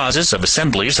like causes of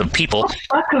assemblies of people.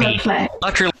 Buckler play.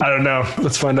 I don't know.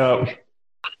 Let's find out.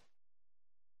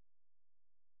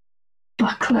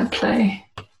 Buckler play.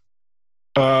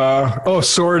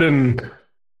 Sword and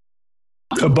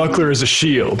a buckler is a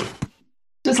shield.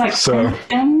 Just like so.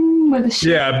 With a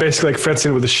shield. Yeah, basically like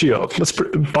fencing with a shield. Let's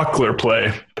buckler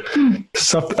play.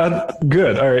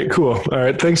 Good. All right, cool. All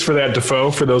right, thanks for that, Defoe,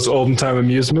 for those olden time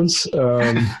amusements.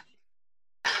 Let's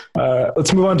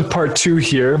move on to part 2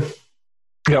 here.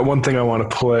 I got one thing I want to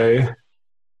play.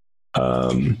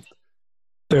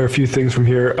 There are a few things from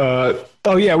here.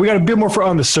 We got a bit more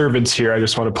on the servants here. I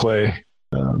just want to play.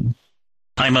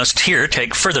 I must here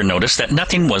take further notice that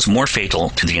nothing was more fatal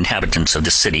to the inhabitants of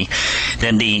the city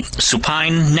than the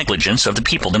supine negligence of the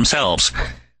people themselves,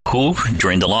 who,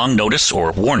 during the long notice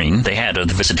or warning they had of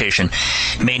the visitation,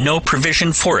 made no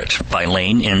provision for it by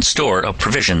laying in store of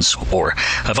provisions or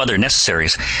of other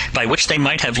necessaries, by which they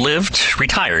might have lived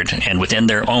retired and within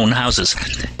their own houses.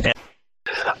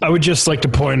 I would just like to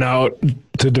point out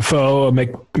to Defoe,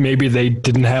 maybe they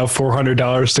didn't have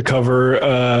 $400 to cover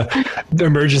the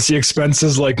emergency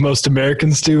expenses like most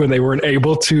Americans do, and they weren't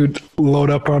able to load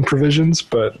up on provisions,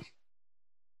 but...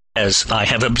 As I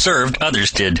have observed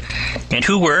others did, and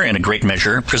who were in a great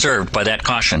measure preserved by that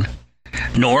caution.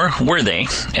 Nor were they,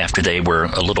 after they were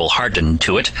a little hardened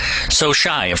to it, so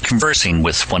shy of conversing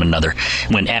with one another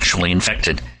when actually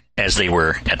infected, as they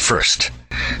were at first.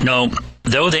 No,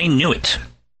 though they knew it.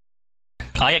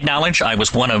 I acknowledge I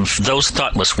was one of those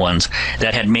thoughtless ones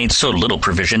that had made so little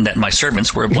provision that my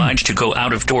servants were obliged to go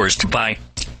out of doors to buy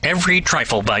every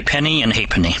trifle by penny and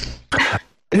halfpenny.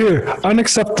 Here,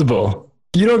 unacceptable.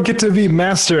 You don't get to be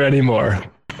master anymore,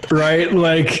 right?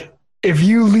 Like, if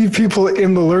you leave people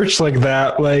in the lurch like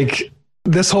that, like,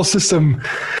 this whole system,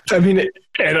 I mean,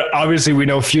 and obviously we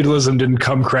know feudalism didn't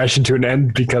come crashing to an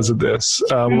end because of this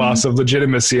loss of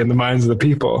legitimacy in the minds of the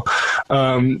people.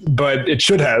 But it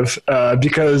should have,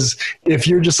 because if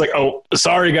you're just like, oh,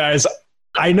 sorry guys,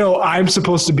 I know I'm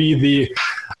supposed to be the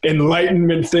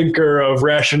Enlightenment thinker of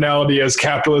rationality as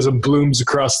capitalism blooms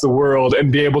across the world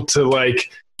and be able to, like,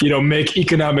 you know, make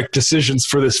economic decisions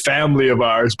for this family of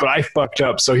ours, but I fucked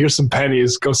up. So here's some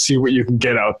pennies. Go see what you can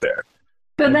get out there.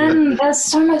 But then there's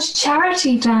so much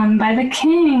charity done by the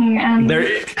king and there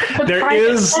is.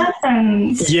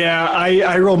 Peasants. Yeah,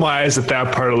 I roll my eyes at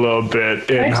that part a little bit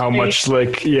and how much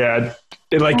thank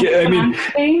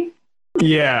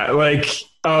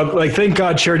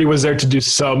God charity was there to do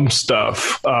some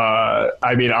stuff.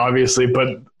 I mean, obviously,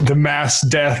 but the mass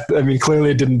death, I mean, clearly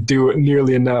it didn't do it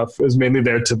nearly enough. It was mainly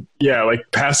there to,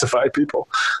 pacify people.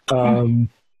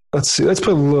 Let's see. Let's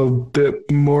put a little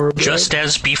bit more. Just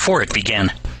as before it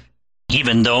began.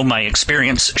 Even though my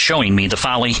experience showing me the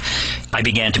folly, I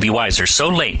began to be wiser so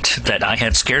late that I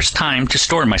had scarce time to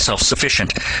store myself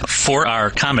sufficient for our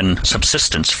common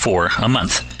subsistence for a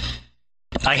month.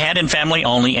 I had in family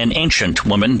only an ancient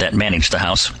woman that managed the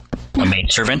house, a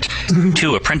maidservant,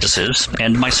 2 apprentices,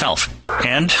 and myself.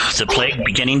 And, the plague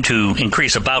beginning to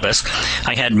increase about us,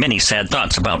 I had many sad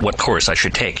thoughts about what course I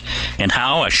should take, and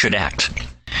how I should act.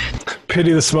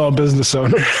 Pity the small business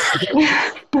owner.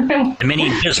 The many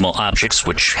dismal objects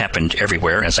which happened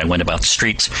everywhere as I went about the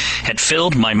streets had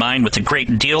filled my mind with a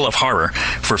great deal of horror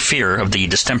for fear of the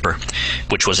distemper,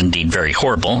 which was indeed very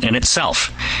horrible in itself,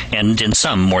 and in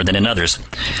some more than in others.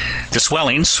 The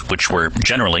swellings, which were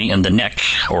generally in the neck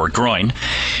or groin,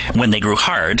 when they grew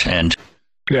hard and...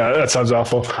 Yeah, that sounds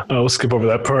awful. We'll skip over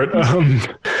that part.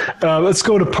 Let's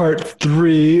go to part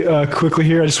 3 quickly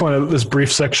here. I just want this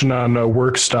brief section on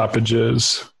work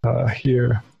stoppages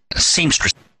here.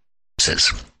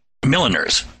 seamstresses,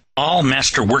 milliners, all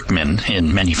master workmen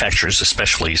in manufactures,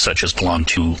 especially such as belong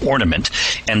to ornament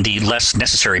and the less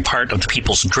necessary part of the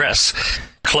people's dress,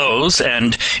 clothes,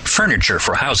 and furniture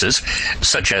for houses,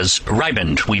 such as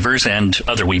riband weavers and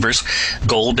other weavers,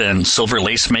 gold and silver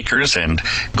lace makers, and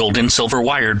gold and silver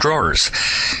wire drawers,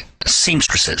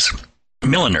 seamstresses,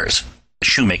 milliners,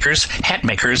 shoemakers, hat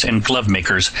makers, and glove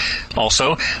makers,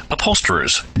 also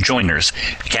upholsterers, joiners,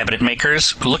 cabinet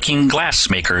makers, looking glass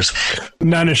makers,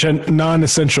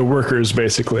 non-essential workers,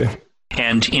 basically,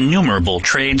 and innumerable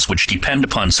trades which depend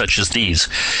upon such as these.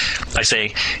 I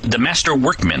say, the master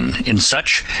workmen in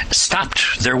such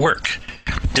stopped their work,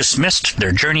 dismissed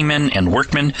their journeymen and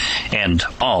workmen, and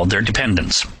all their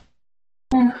dependents.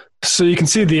 So you can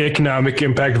see the economic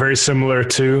impact very similar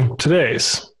to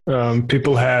today's.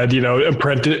 People had,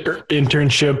 apprentice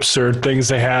internships or things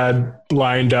they had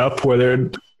lined up.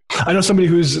 I know somebody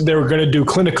they were going to do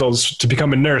clinicals to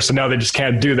become a nurse, and now they just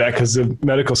can't do that because the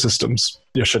medical system's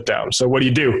shut down. So what do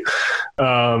you do?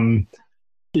 I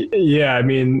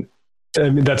mean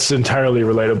that's entirely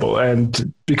relatable,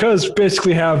 and because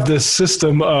basically have this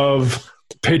system of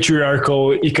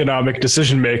patriarchal economic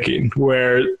decision making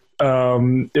where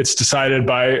it's decided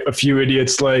by a few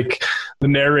idiots like the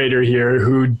narrator here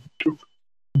who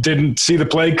didn't see the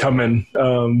plague coming,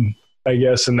 I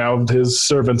guess, and now his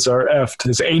servants are effed.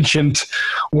 His ancient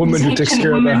woman who takes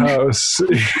care of the house.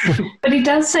 But he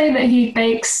does say that he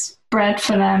bakes bread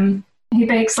for them. He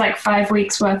bakes like 5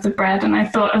 weeks worth of bread, and I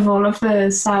thought of all of the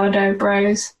sourdough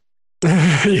bros.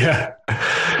 Yeah.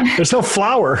 There's no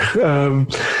flour.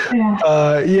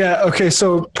 Okay.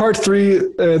 So part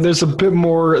 3, there's a bit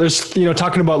more, there's,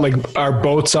 talking about like our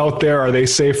boats out there. Are they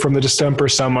safe from the distemper?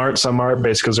 Some aren't,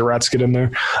 basically because the rats get in there.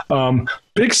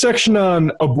 Big section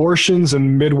on abortions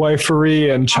and midwifery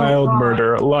and child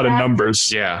murder. A lot of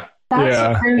numbers. Yeah. That's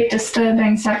a really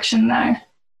disturbing section though.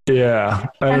 Yeah.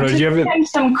 I don't know. To give him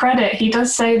some credit, he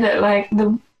does say that like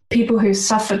the people who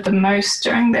suffered the most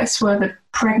during this were the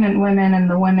pregnant women and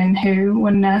the women who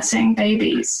were nursing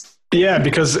babies. Yeah,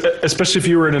 because especially if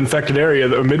you were in an infected area,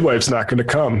 the midwife's not going to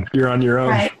come. You're on your own.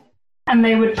 Right. And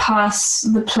they would pass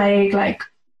the plague like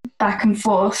back and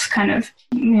forth, kind of,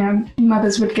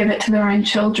 mothers would give it to their own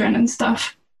children and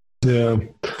stuff. Yeah.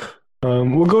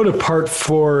 We'll go to part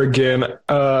 4 again,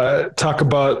 talk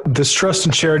about distrust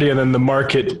and charity, and then the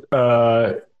market.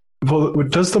 Well,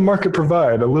 does the market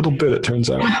provide? A little bit, it turns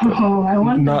out. I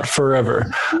wonder. Not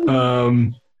forever.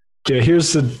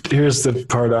 Here's the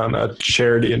part on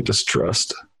charity and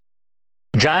distrust.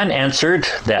 John answered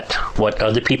that what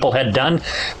other people had done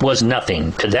was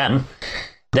nothing to them,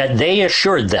 that they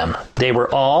assured them they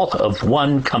were all of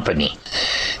one company,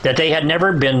 that they had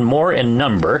never been more in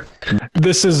number.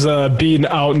 This is being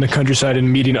out in the countryside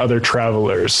and meeting other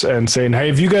travelers and saying, hey,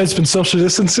 have you guys been social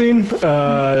distancing?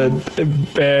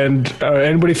 And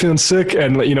anybody feeling sick?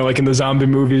 And, like in the zombie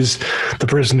movies, the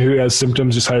person who has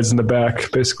symptoms just hides in the back,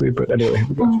 basically. But anyway.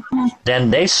 Then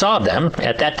they saw them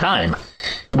at that time,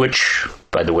 which,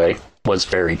 by the way, was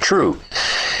very true,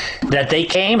 that they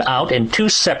came out in 2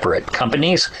 separate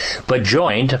companies, but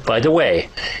joined by the way,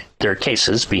 their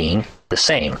cases being the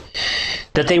same,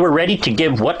 that they were ready to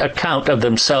give what account of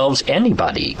themselves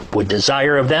anybody would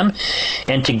desire of them,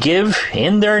 and to give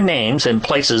in their names and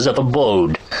places of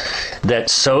abode, that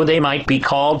so they might be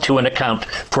called to an account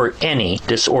for any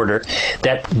disorder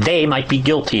that they might be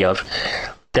guilty of,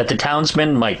 that the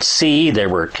townsmen might see they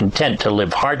were content to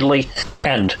live hardily,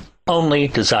 and only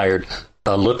desired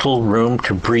a little room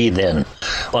to breathe in,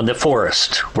 on the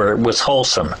forest where it was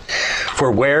wholesome.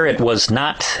 For where it was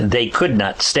not, they could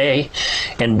not stay,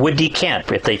 and would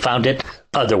decamp if they found it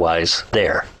otherwise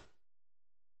there.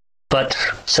 But,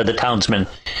 said the townsman,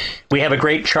 we have a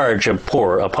great charge of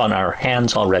poor upon our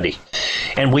hands already,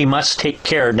 and we must take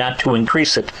care not to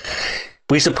increase it.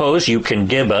 We suppose you can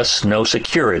give us no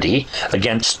security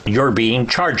against your being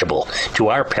chargeable to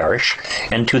our parish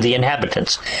and to the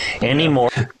inhabitants any more.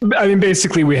 I mean,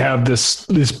 basically, we have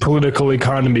these political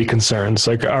economy concerns.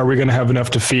 Like, are we going to have enough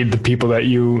to feed the people that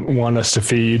you want us to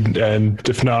feed? And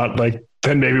if not,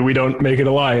 then maybe we don't make an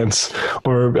alliance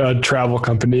or a travel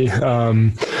company.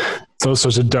 Those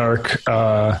sorts of dark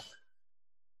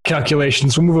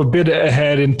calculations. We'll move a bit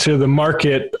ahead into the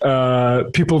market.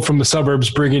 People from the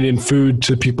suburbs bringing in food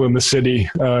to people in the city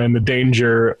and the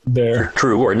danger there.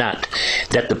 True or not,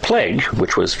 that the plague,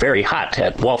 which was very hot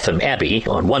at Waltham Abbey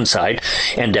on one side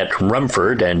and at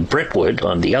Rumford and Brentwood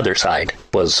on the other side,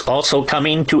 was also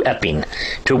coming to Epping,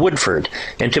 to Woodford,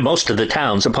 and to most of the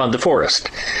towns upon the forest,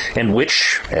 and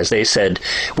which, as they said,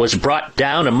 was brought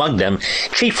down among them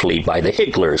chiefly by the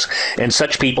higglers and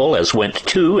such people as went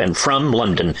to and from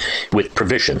London. in with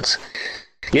provisions.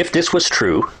 If this was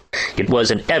true, it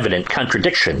was an evident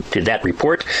contradiction to that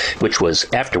report, which was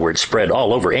afterwards spread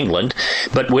all over England,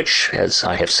 but which, as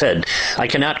I have said, I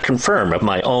cannot confirm of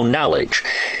my own knowledge,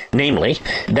 namely,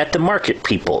 that the market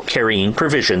people carrying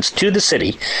provisions to the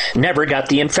city never got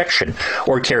the infection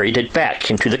or carried it back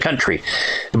into the country,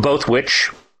 both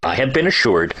which, I have been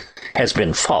assured, has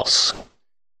been false.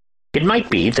 It might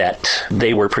be that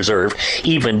they were preserved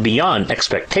even beyond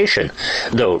expectation,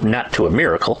 though not to a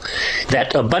miracle,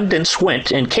 that abundance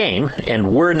went and came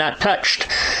and were not touched,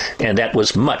 and that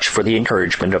was much for the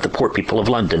encouragement of the poor people of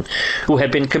London, who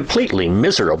had been completely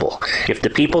miserable if the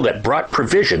people that brought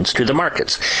provisions to the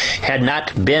markets had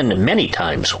not been many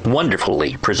times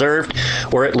wonderfully preserved,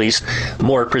 or at least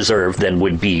more preserved than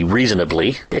would be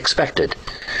reasonably expected.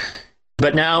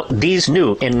 But now these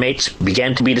new inmates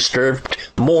began to be disturbed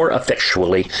more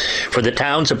effectually, for the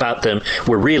towns about them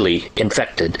were really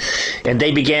infected, and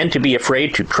they began to be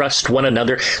afraid to trust one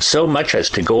another so much as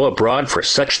to go abroad for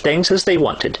such things as they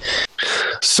wanted.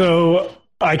 So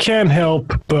I can't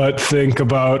help but think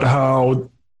about how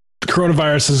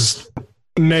coronavirus has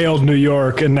nailed New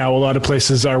York, and now a lot of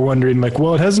places are wondering, like,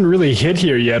 well, it hasn't really hit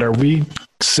here yet. Are we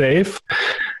safe?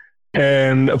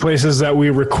 And places that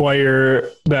we require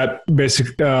that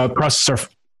basic process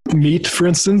our meat, for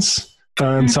instance,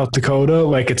 in South Dakota,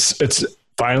 like it's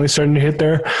finally starting to hit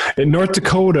there. In North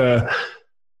Dakota,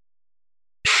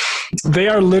 they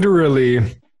are literally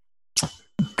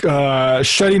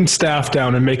shutting staff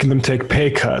down and making them take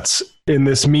pay cuts in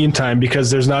this meantime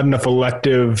because there's not enough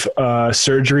elective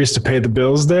surgeries to pay the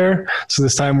bills there. So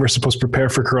this time we're supposed to prepare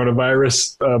for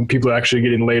coronavirus. People are actually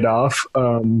getting laid off.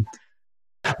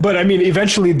 But I mean,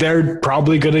 eventually they're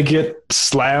probably going to get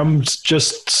slammed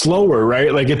just slower,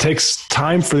 right? Like it takes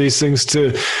time for these things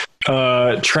to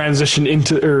transition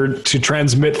into or to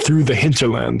transmit through the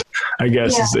hinterland, I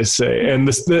guess, as they say.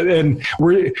 And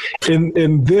we're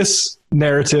in this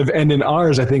narrative and in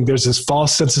ours, I think there's this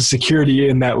false sense of security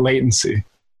in that latency.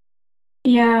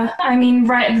 Yeah, I mean,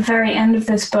 right at the very end of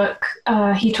this book,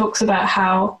 he talks about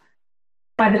how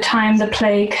by the time the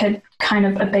plague had kind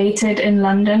of abated in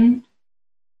London,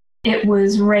 it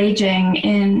was raging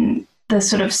in the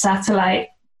sort of satellite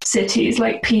cities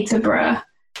like Peterborough,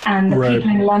 and the people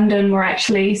in London were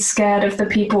actually scared of the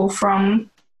people from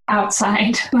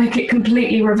outside. Like it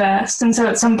completely reversed. And so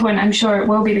at some point, I'm sure it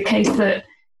will be the case that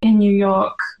in New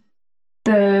York,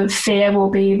 the fear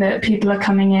will be that people are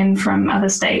coming in from other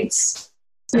states.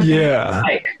 So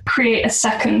like create a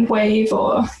second wave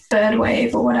or third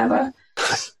wave or whatever.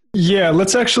 Yeah,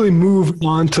 let's actually move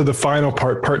on to the final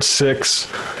part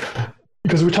 6,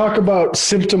 because we talk about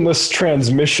symptomless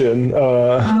transmission,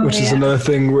 which is another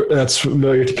thing that's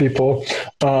familiar to people.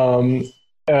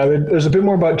 There's a bit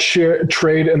more about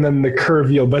trade and then the curve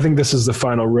yield, but I think this is the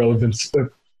final relevance,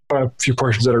 a few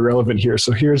portions that are relevant here.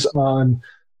 So here's on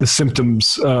the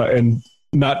symptoms and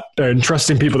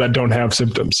trusting people that don't have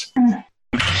symptoms.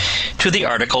 To the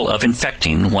article of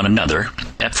infecting one another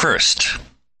at first,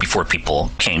 before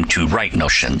people came to right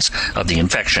notions of the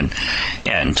infection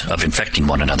and of infecting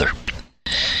one another.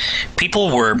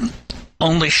 People were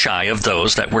only shy of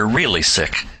those that were really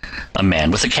sick, a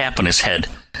man with a cap on his head,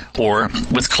 or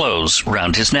with clothes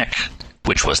round his neck,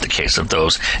 which was the case of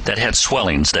those that had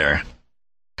swellings there.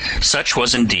 Such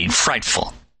was indeed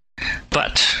frightful.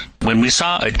 But when we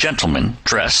saw a gentleman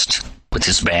dressed, with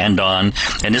his band on,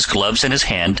 and his gloves in his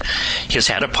hand, his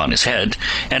hat upon his head,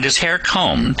 and his hair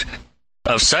combed,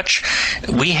 of such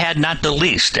we had not the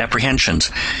least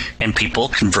apprehensions, and people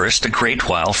conversed a great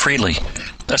while freely,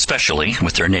 especially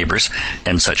with their neighbors,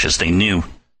 and such as they knew.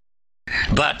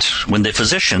 But when the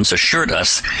physicians assured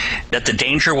us that the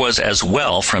danger was as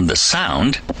well from the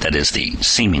sound, that is, the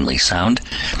seemingly sound,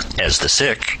 as the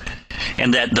sick,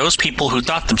 and that those people who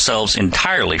thought themselves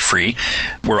entirely free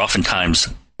were oftentimes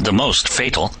the most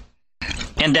fatal,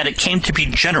 and that it came to be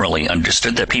generally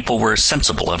understood that people were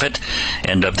sensible of it,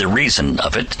 and of the reason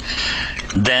of it,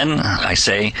 then, I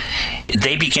say,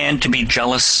 they began to be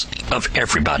jealous of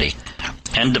everybody,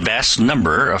 and the vast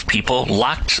number of people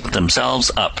locked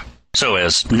themselves up, so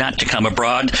as not to come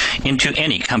abroad into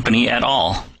any company at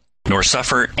all, nor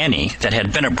suffer any that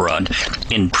had been abroad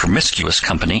in promiscuous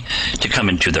company to come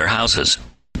into their houses,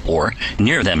 or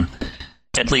near them,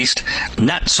 at least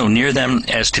not so near them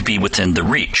as to be within the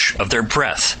reach of their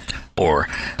breath, or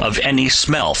of any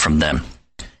smell from them.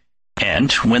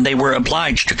 And when they were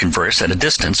obliged to converse at a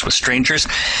distance with strangers,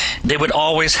 they would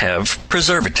always have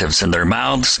preservatives in their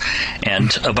mouths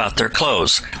and about their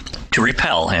clothes, to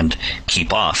repel and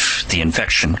keep off the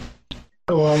infection.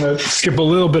 I want to skip a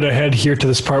little bit ahead here to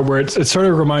this part where it sort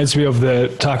of reminds me of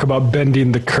the talk about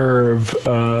bending the curve.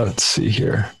 Let's see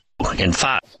here. In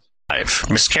 5,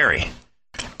 miscarry.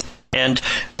 And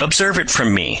observe it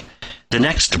from me. The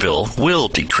next bill will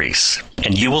decrease,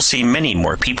 and you will see many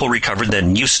more people recover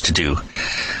than used to do.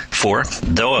 For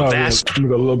though a vast... I'm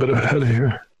going to go a little bit ahead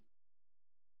here.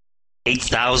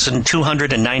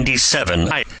 8,297...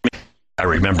 I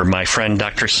remember my friend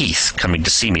Dr. Heath coming to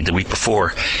see me the week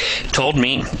before, told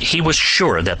me he was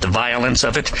sure that the violence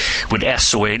of it would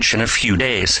assuage in a few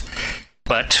days.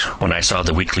 But when I saw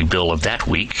the weekly bill of that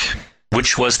week,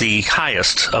 which was the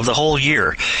highest of the whole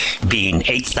year, being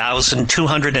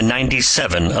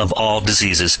 8,297 of all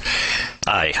diseases,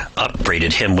 I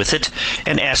upbraided him with it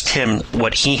and asked him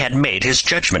what he had made his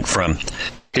judgment from.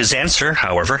 His answer,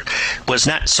 however, was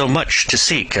not so much to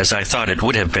seek as I thought it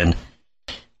would have been.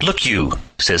 Look you,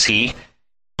 says he,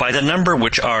 by the number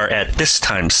which are at this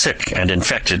time sick and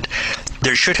infected,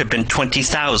 there should have been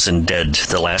 20,000 dead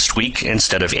the last week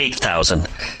instead of 8,000,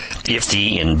 if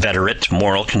the inveterate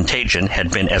moral contagion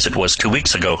had been as it was 2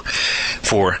 weeks ago.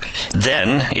 For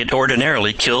then it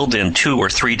ordinarily killed in 2 or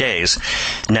 3 days,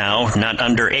 now not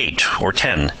under 8 or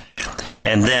 10,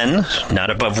 and then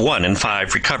not above 1 in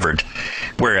 5 recovered,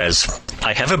 whereas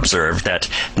I have observed that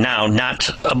now not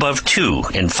above 2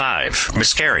 in 5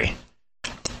 miscarry.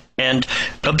 And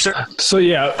observe. So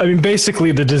yeah, I mean,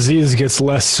 basically the disease gets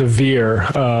less severe,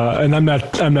 and I'm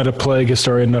not a plague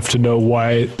historian enough to know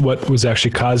what was actually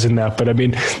causing that. But I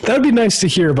mean, that'd be nice to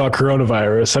hear about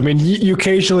coronavirus. I mean, you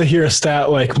occasionally hear a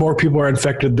stat like more people are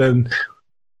infected than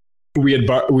we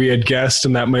had guessed,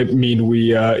 and that might mean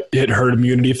we hit herd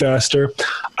immunity faster.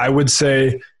 I would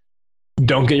say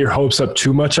don't get your hopes up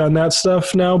too much on that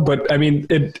stuff now. But I mean,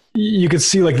 you could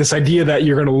see like this idea that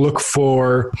you're going to look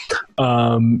for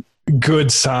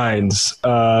good signs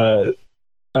and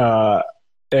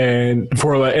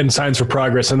signs for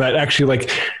progress, and that actually like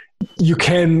you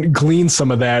can glean some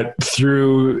of that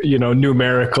through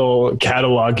numerical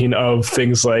cataloging of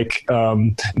things like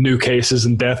new cases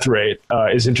and death rate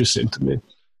is interesting to me.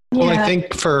 Well, I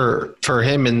think for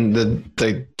him and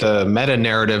the meta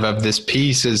narrative of this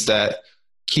piece is that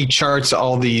he charts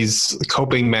all these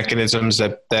coping mechanisms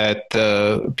that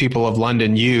the people of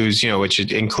London use, which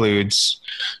includes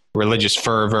religious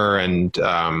fervor and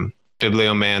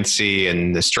bibliomancy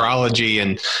and astrology.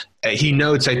 And he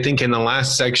notes, I think in the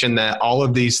last section, that all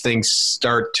of these things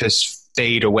start to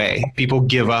fade away. People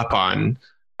give up on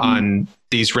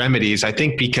these remedies, I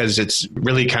think, because it's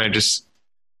really kind of just,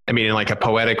 I mean, in like a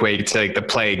poetic way, it's like the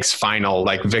plague's final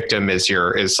like victim is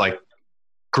like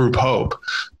group hope,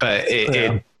 but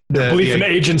the belief in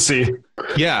agency.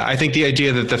 Yeah, I think the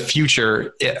idea that the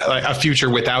future, a future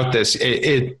without this,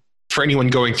 it for anyone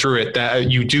going through it, that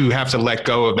you do have to let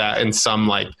go of that in some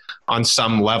on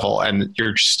some level, and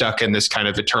you're stuck in this kind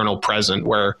of eternal present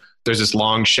where there's this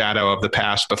long shadow of the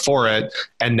past before it,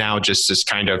 and now just this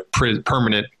kind of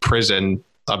permanent prison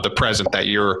of the present that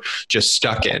you're just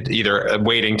stuck in, either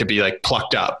waiting to be like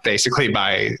plucked up basically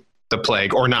by the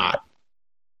plague or not.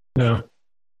 Yeah.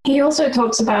 He also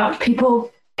talks about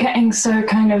people getting so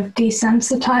kind of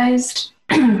desensitized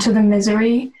to the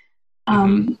misery,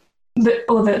 the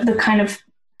kind of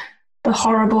the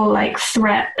horrible like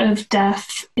threat of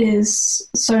death is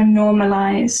so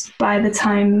normalized by the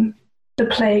time the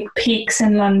plague peaks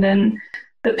in London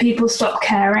that people stop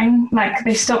caring, like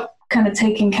they stop kind of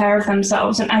taking care of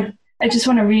themselves. And I just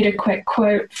want to read a quick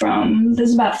quote from,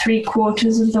 there's about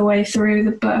 3/4 of the way through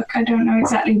the book. I don't know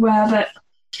exactly where, but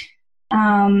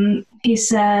he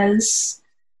says,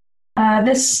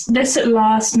 this at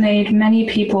last made many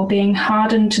people, being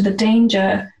hardened to the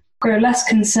danger, grow less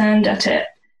concerned at it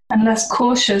and less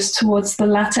cautious towards the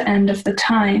latter end of the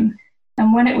time.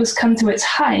 And when it was come to its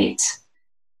height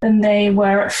than they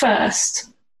were at first,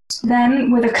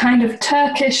 then with a kind of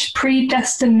Turkish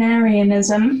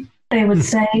predestinarianism, they would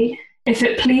say, if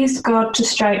it pleased God to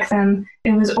strike them,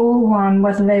 it was all one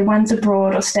whether they went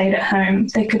abroad or stayed at home.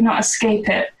 They could not escape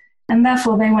it, and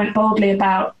therefore they went boldly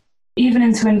about, even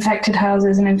into infected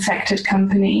houses and infected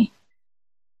company,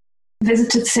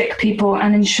 visited sick people,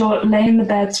 and in short, lay in the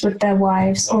beds with their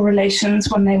wives or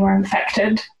relations when they were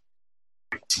infected.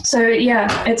 So yeah,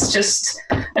 it's just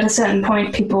at a certain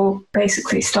point, people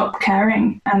basically stop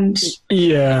caring. And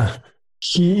yeah,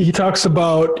 he talks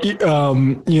about,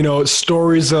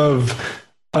 stories of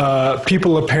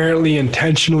people apparently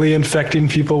intentionally infecting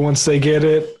people once they get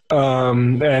it.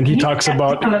 And he talks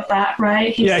about some of that,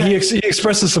 right? He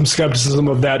expresses some skepticism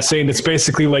of that, saying it's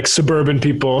basically like suburban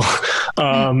people,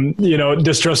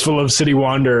 distrustful of city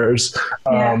wanderers,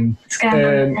 and,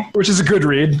 which is a good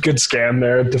read, good scam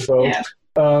there, Defoe.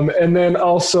 And then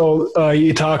also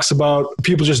he talks about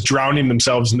people just drowning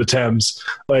themselves in the Thames,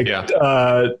 like,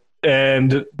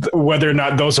 and whether or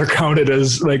not those are counted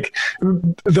as like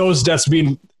those deaths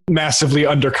being massively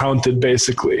undercounted,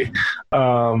 basically.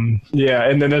 And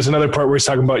then there's another part where he's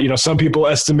talking about, some people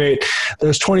estimate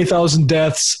there's 20,000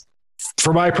 deaths.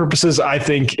 For my purposes, I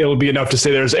think it'll be enough to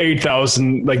say there's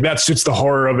 8,000. Like, that suits the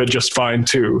horror of it just fine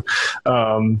too.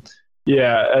 Really,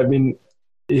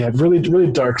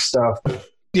 really dark stuff.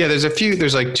 Yeah,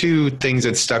 there's like two things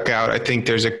that stuck out. I think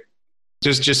there's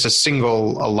just a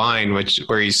single line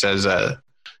where he says,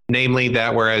 namely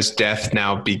that whereas death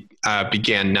now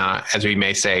began not, as we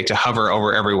may say, to hover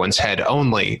over everyone's head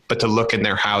only, but to look in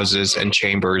their houses and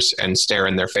chambers and stare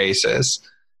in their faces.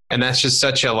 And that's just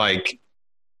such a like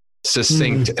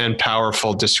succinct and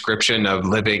powerful description of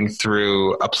living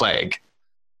through a plague,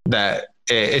 that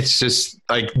it's just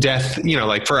like death,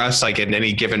 like for us, like in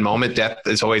any given moment, death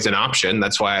is always an option.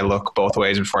 That's why I look both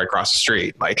ways before I cross the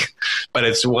street. But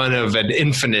it's one of an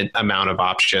infinite amount of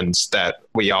options that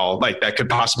we all that could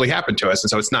possibly happen to us. And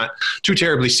so it's not too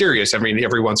terribly serious. I mean,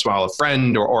 every once in a while, a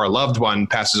friend or a loved one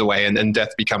passes away and then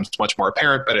death becomes much more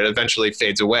apparent, but it eventually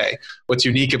fades away. What's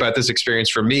unique about this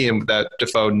experience for me and that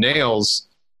Defoe nails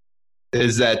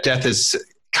is that death is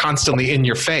constantly in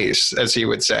your face, as he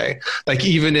would say. Like,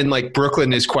 even in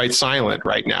Brooklyn is quite silent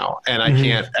right now, and I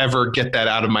can't ever get that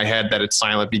out of my head that it's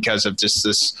silent because of just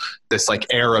this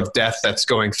like air of death that's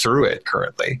going through it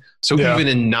currently. So even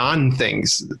in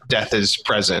non-things, death is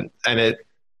present, and it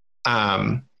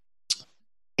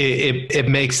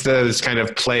makes those kind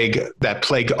of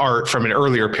plague art from an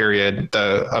earlier period,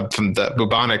 from the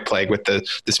bubonic plague, with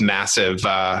this massive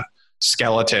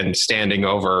skeleton standing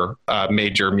over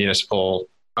major municipal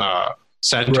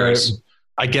centers. Right.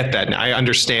 I get that. And I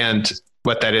understand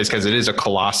what that is, because it is a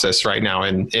colossus right now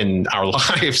in our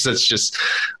lives. That's just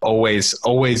always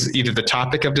either the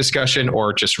topic of discussion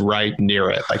or just right near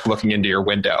it, like looking into your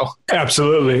window.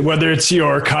 Absolutely. Whether it's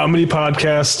your comedy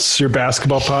podcasts, your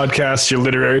basketball podcasts, your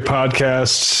literary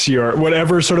podcasts, your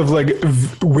whatever sort of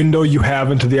window you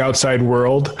have into the outside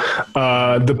world,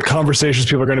 the conversations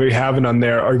people are going to be having on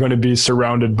there are going to be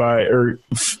surrounded by or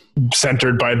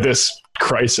centered by this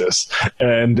crisis.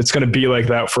 And it's going to be like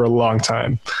that for a long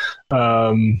time.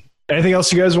 Anything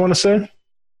else you guys want to say?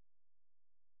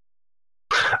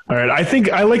 All right. I think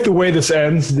I like the way this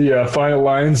ends, the final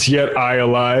lines, "Yet I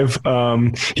alive."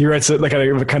 He writes it like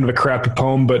a kind of a crappy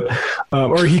poem, but,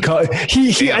 or I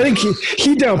think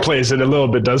he downplays it a little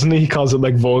bit, doesn't he? He calls it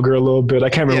vulgar a little bit. I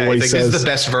can't remember what he says. This is the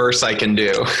best verse I can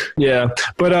do. Yeah.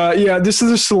 But, this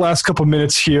is just the last couple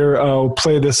minutes here. I'll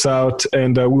play this out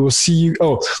and we will see you.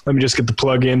 Oh, let me just get the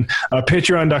plug in.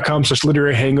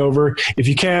 Patreon.com/literary hangover. If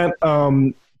you can't,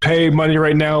 pay money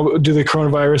right now due to the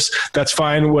coronavirus, that's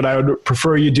fine. What I would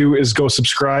prefer you do is go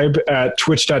subscribe at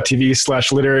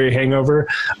twitch.tv/literary hangover.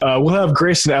 We'll have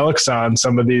Grace and Alex on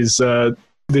some of these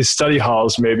study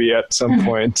halls maybe at some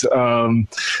point.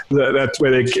 That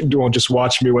way they won't just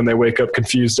watch me when they wake up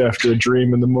confused after a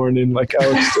dream in the morning like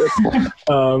Alex did.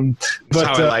 That's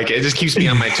how I like it. It just keeps me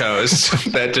on my toes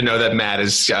to know that Matt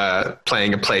is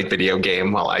playing a Plague video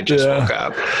game while I just woke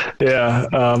up. Yeah.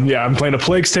 I'm playing A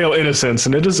Plague's Tale: Innocence,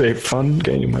 and it is a fun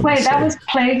game. Wait, that was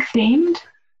Plague themed?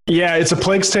 Yeah, it's A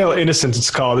Plague's Tale: Innocence, it's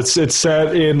called. It's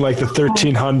set in the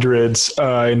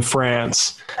 1300s in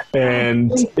France,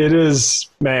 and it is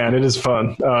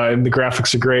fun. And the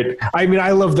graphics are great. I mean,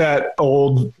 I love that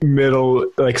old middle,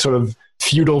 sort of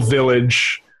feudal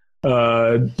village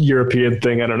European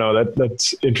thing. I don't know,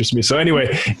 that interests me. So anyway,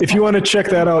 if you want to check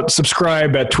that out,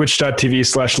 subscribe at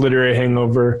twitch.tv/literary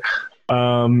hangover.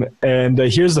 And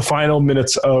here's the final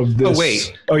minutes of this. Oh,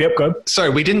 wait. Oh, yep. Go ahead. Sorry,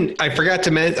 we forgot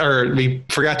to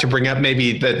bring up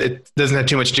maybe that it doesn't have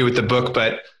too much to do with the book,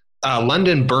 but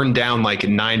London burned down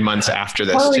 9 months after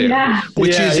this too,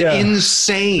 which is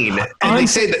insane. And they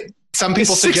say that some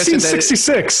people suggested that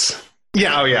 1666.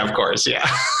 Yeah. Oh yeah, of course. Yeah.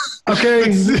 Okay.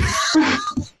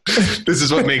 This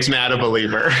is what makes Matt a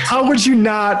believer. How would you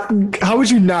not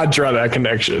draw that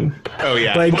connection? Oh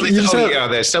yeah.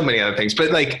 There's so many other things,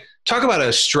 but talk about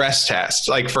a stress test,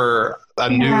 for a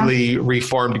newly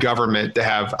reformed government to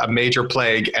have a major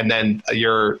plague and then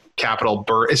your capital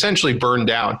essentially burned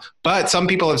down. But some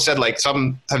people have said,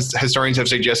 historians have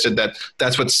suggested that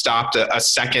that's what stopped a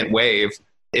second wave,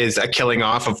 is a killing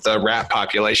off of the rat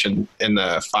population in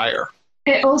the fire.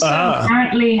 It also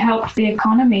apparently helped the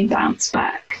economy bounce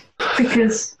back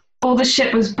because all the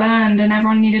shit was burned and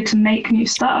everyone needed to make new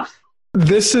stuff.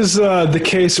 This is the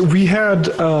case. We had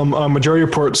on Majority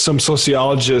Report some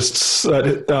sociologists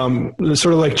that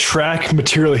sort of track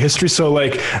material history. So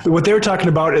what they were talking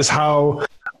about is how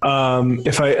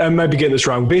if I might be getting this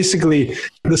wrong, basically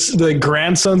the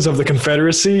grandsons of the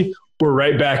Confederacy were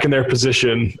right back in their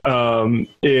position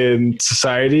in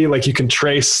society. Like you can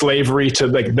trace slavery to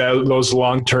like those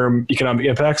long-term economic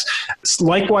impacts.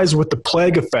 Likewise with the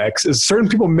plague effects, is certain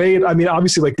people made, I mean,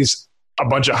 obviously like a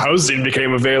bunch of housing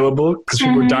became available because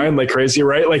people were dying like crazy,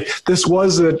 right? Like this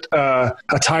was a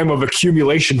time of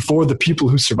accumulation for the people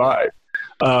who survived.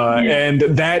 And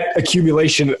that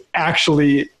accumulation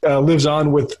actually lives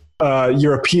on with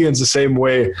Europeans the same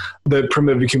way the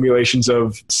primitive accumulations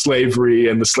of slavery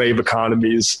and the slave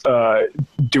economies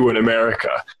do in America.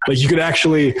 Like you could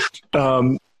actually,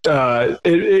 you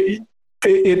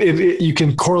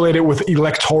can correlate it with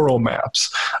electoral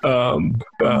maps,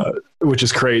 which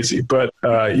is crazy. But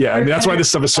yeah, I mean, that's why this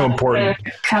stuff is so important.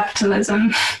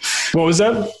 Capitalism. What was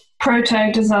that?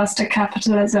 Proto-disaster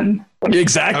capitalism.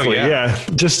 Exactly. Oh, yeah.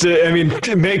 Just, I mean,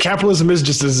 capitalism is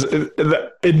just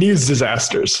it needs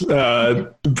disasters,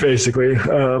 basically.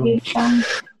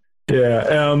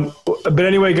 Yeah. But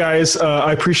anyway, guys,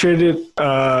 I appreciate it.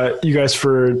 You guys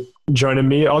for joining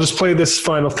me. I'll just play this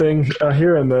final thing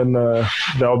here, and then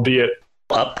that'll be it.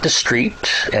 Up the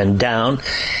street and down,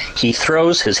 he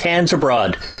throws his hands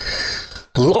abroad.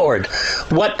 Lord,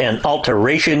 what an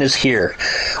alteration is here!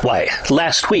 Why,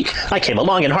 last week I came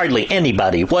along and hardly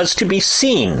anybody was to be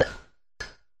seen.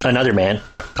 Another man,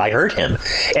 I heard him,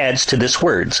 adds to this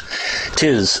words,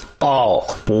 "'Tis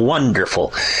all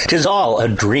wonderful, 'tis all a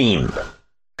dream."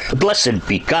 Blessed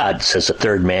be God, says a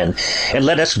third man, and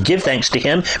let us give thanks to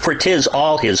him, for 'tis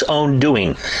all his own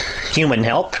doing. Human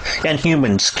help and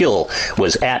human skill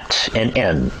was at an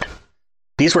end.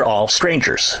 These were all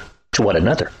strangers to one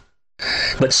another.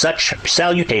 But such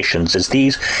salutations as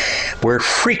these were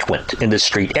frequent in the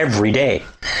street every day,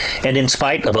 and in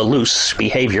spite of a loose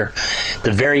behavior,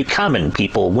 the very common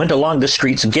people went along the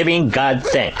streets giving God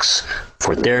thanks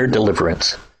for their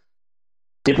deliverance.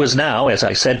 It was now, as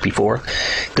I said before,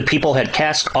 the people had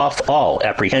cast off all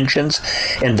apprehensions,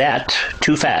 and that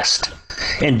too fast.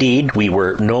 Indeed, we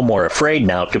were no more afraid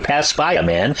now to pass by a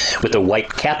man with a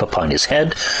white cap upon his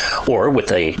head, or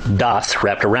with a doth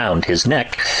wrapped around his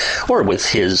neck, or with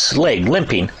his leg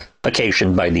limping,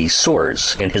 occasioned by the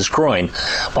sores in his groin,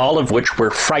 all of which were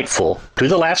frightful to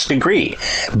the last degree,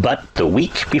 but the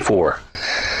week before.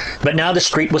 But now the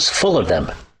street was full of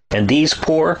them, and these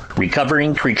poor,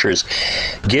 recovering creatures,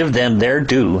 give them their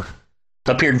due,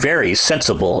 appeared very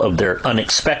sensible of their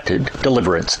unexpected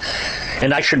deliverance.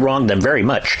 And I should wrong them very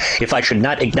much if I should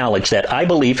not acknowledge that I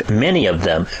believe many of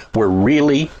them were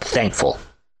really thankful.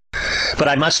 But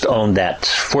I must own that,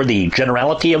 for the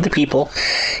generality of the people,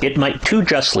 it might too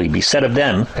justly be said of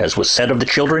them, as was said of the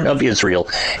children of Israel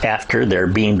after their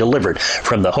being delivered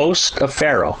from the host of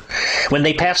Pharaoh, when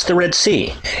they passed the Red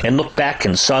Sea, and looked back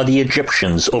and saw the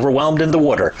Egyptians overwhelmed in the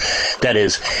water, that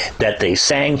is, that they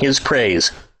sang his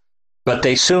praise, but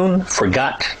they soon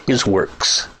forgot his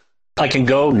works. I can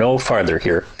go no farther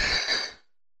here.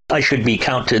 I should be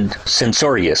counted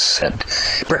censorious and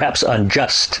perhaps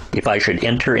unjust if I should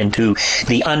enter into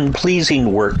the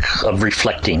unpleasing work of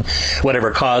reflecting,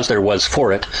 whatever cause there was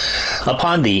for it,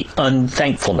 upon the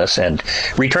unthankfulness and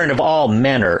return of all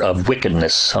manner of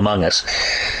wickedness among us,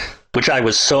 which I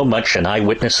was so much an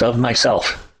eyewitness of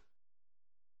myself.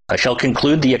 I shall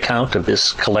conclude the account of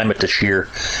this calamitous year,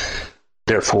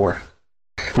 therefore,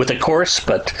 with a coarse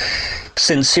but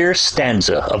sincere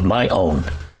stanza of my own,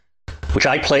 which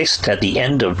I placed at the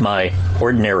end of my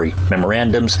ordinary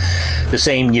memorandums the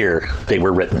same year they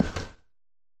were written.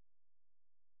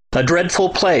 A dreadful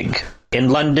plague in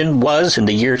London was in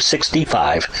the year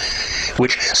 65,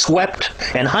 which swept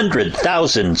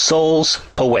 100,000 souls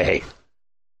away.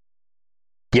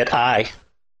 Yet I,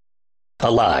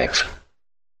 alive.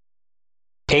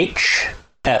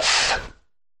 H.F.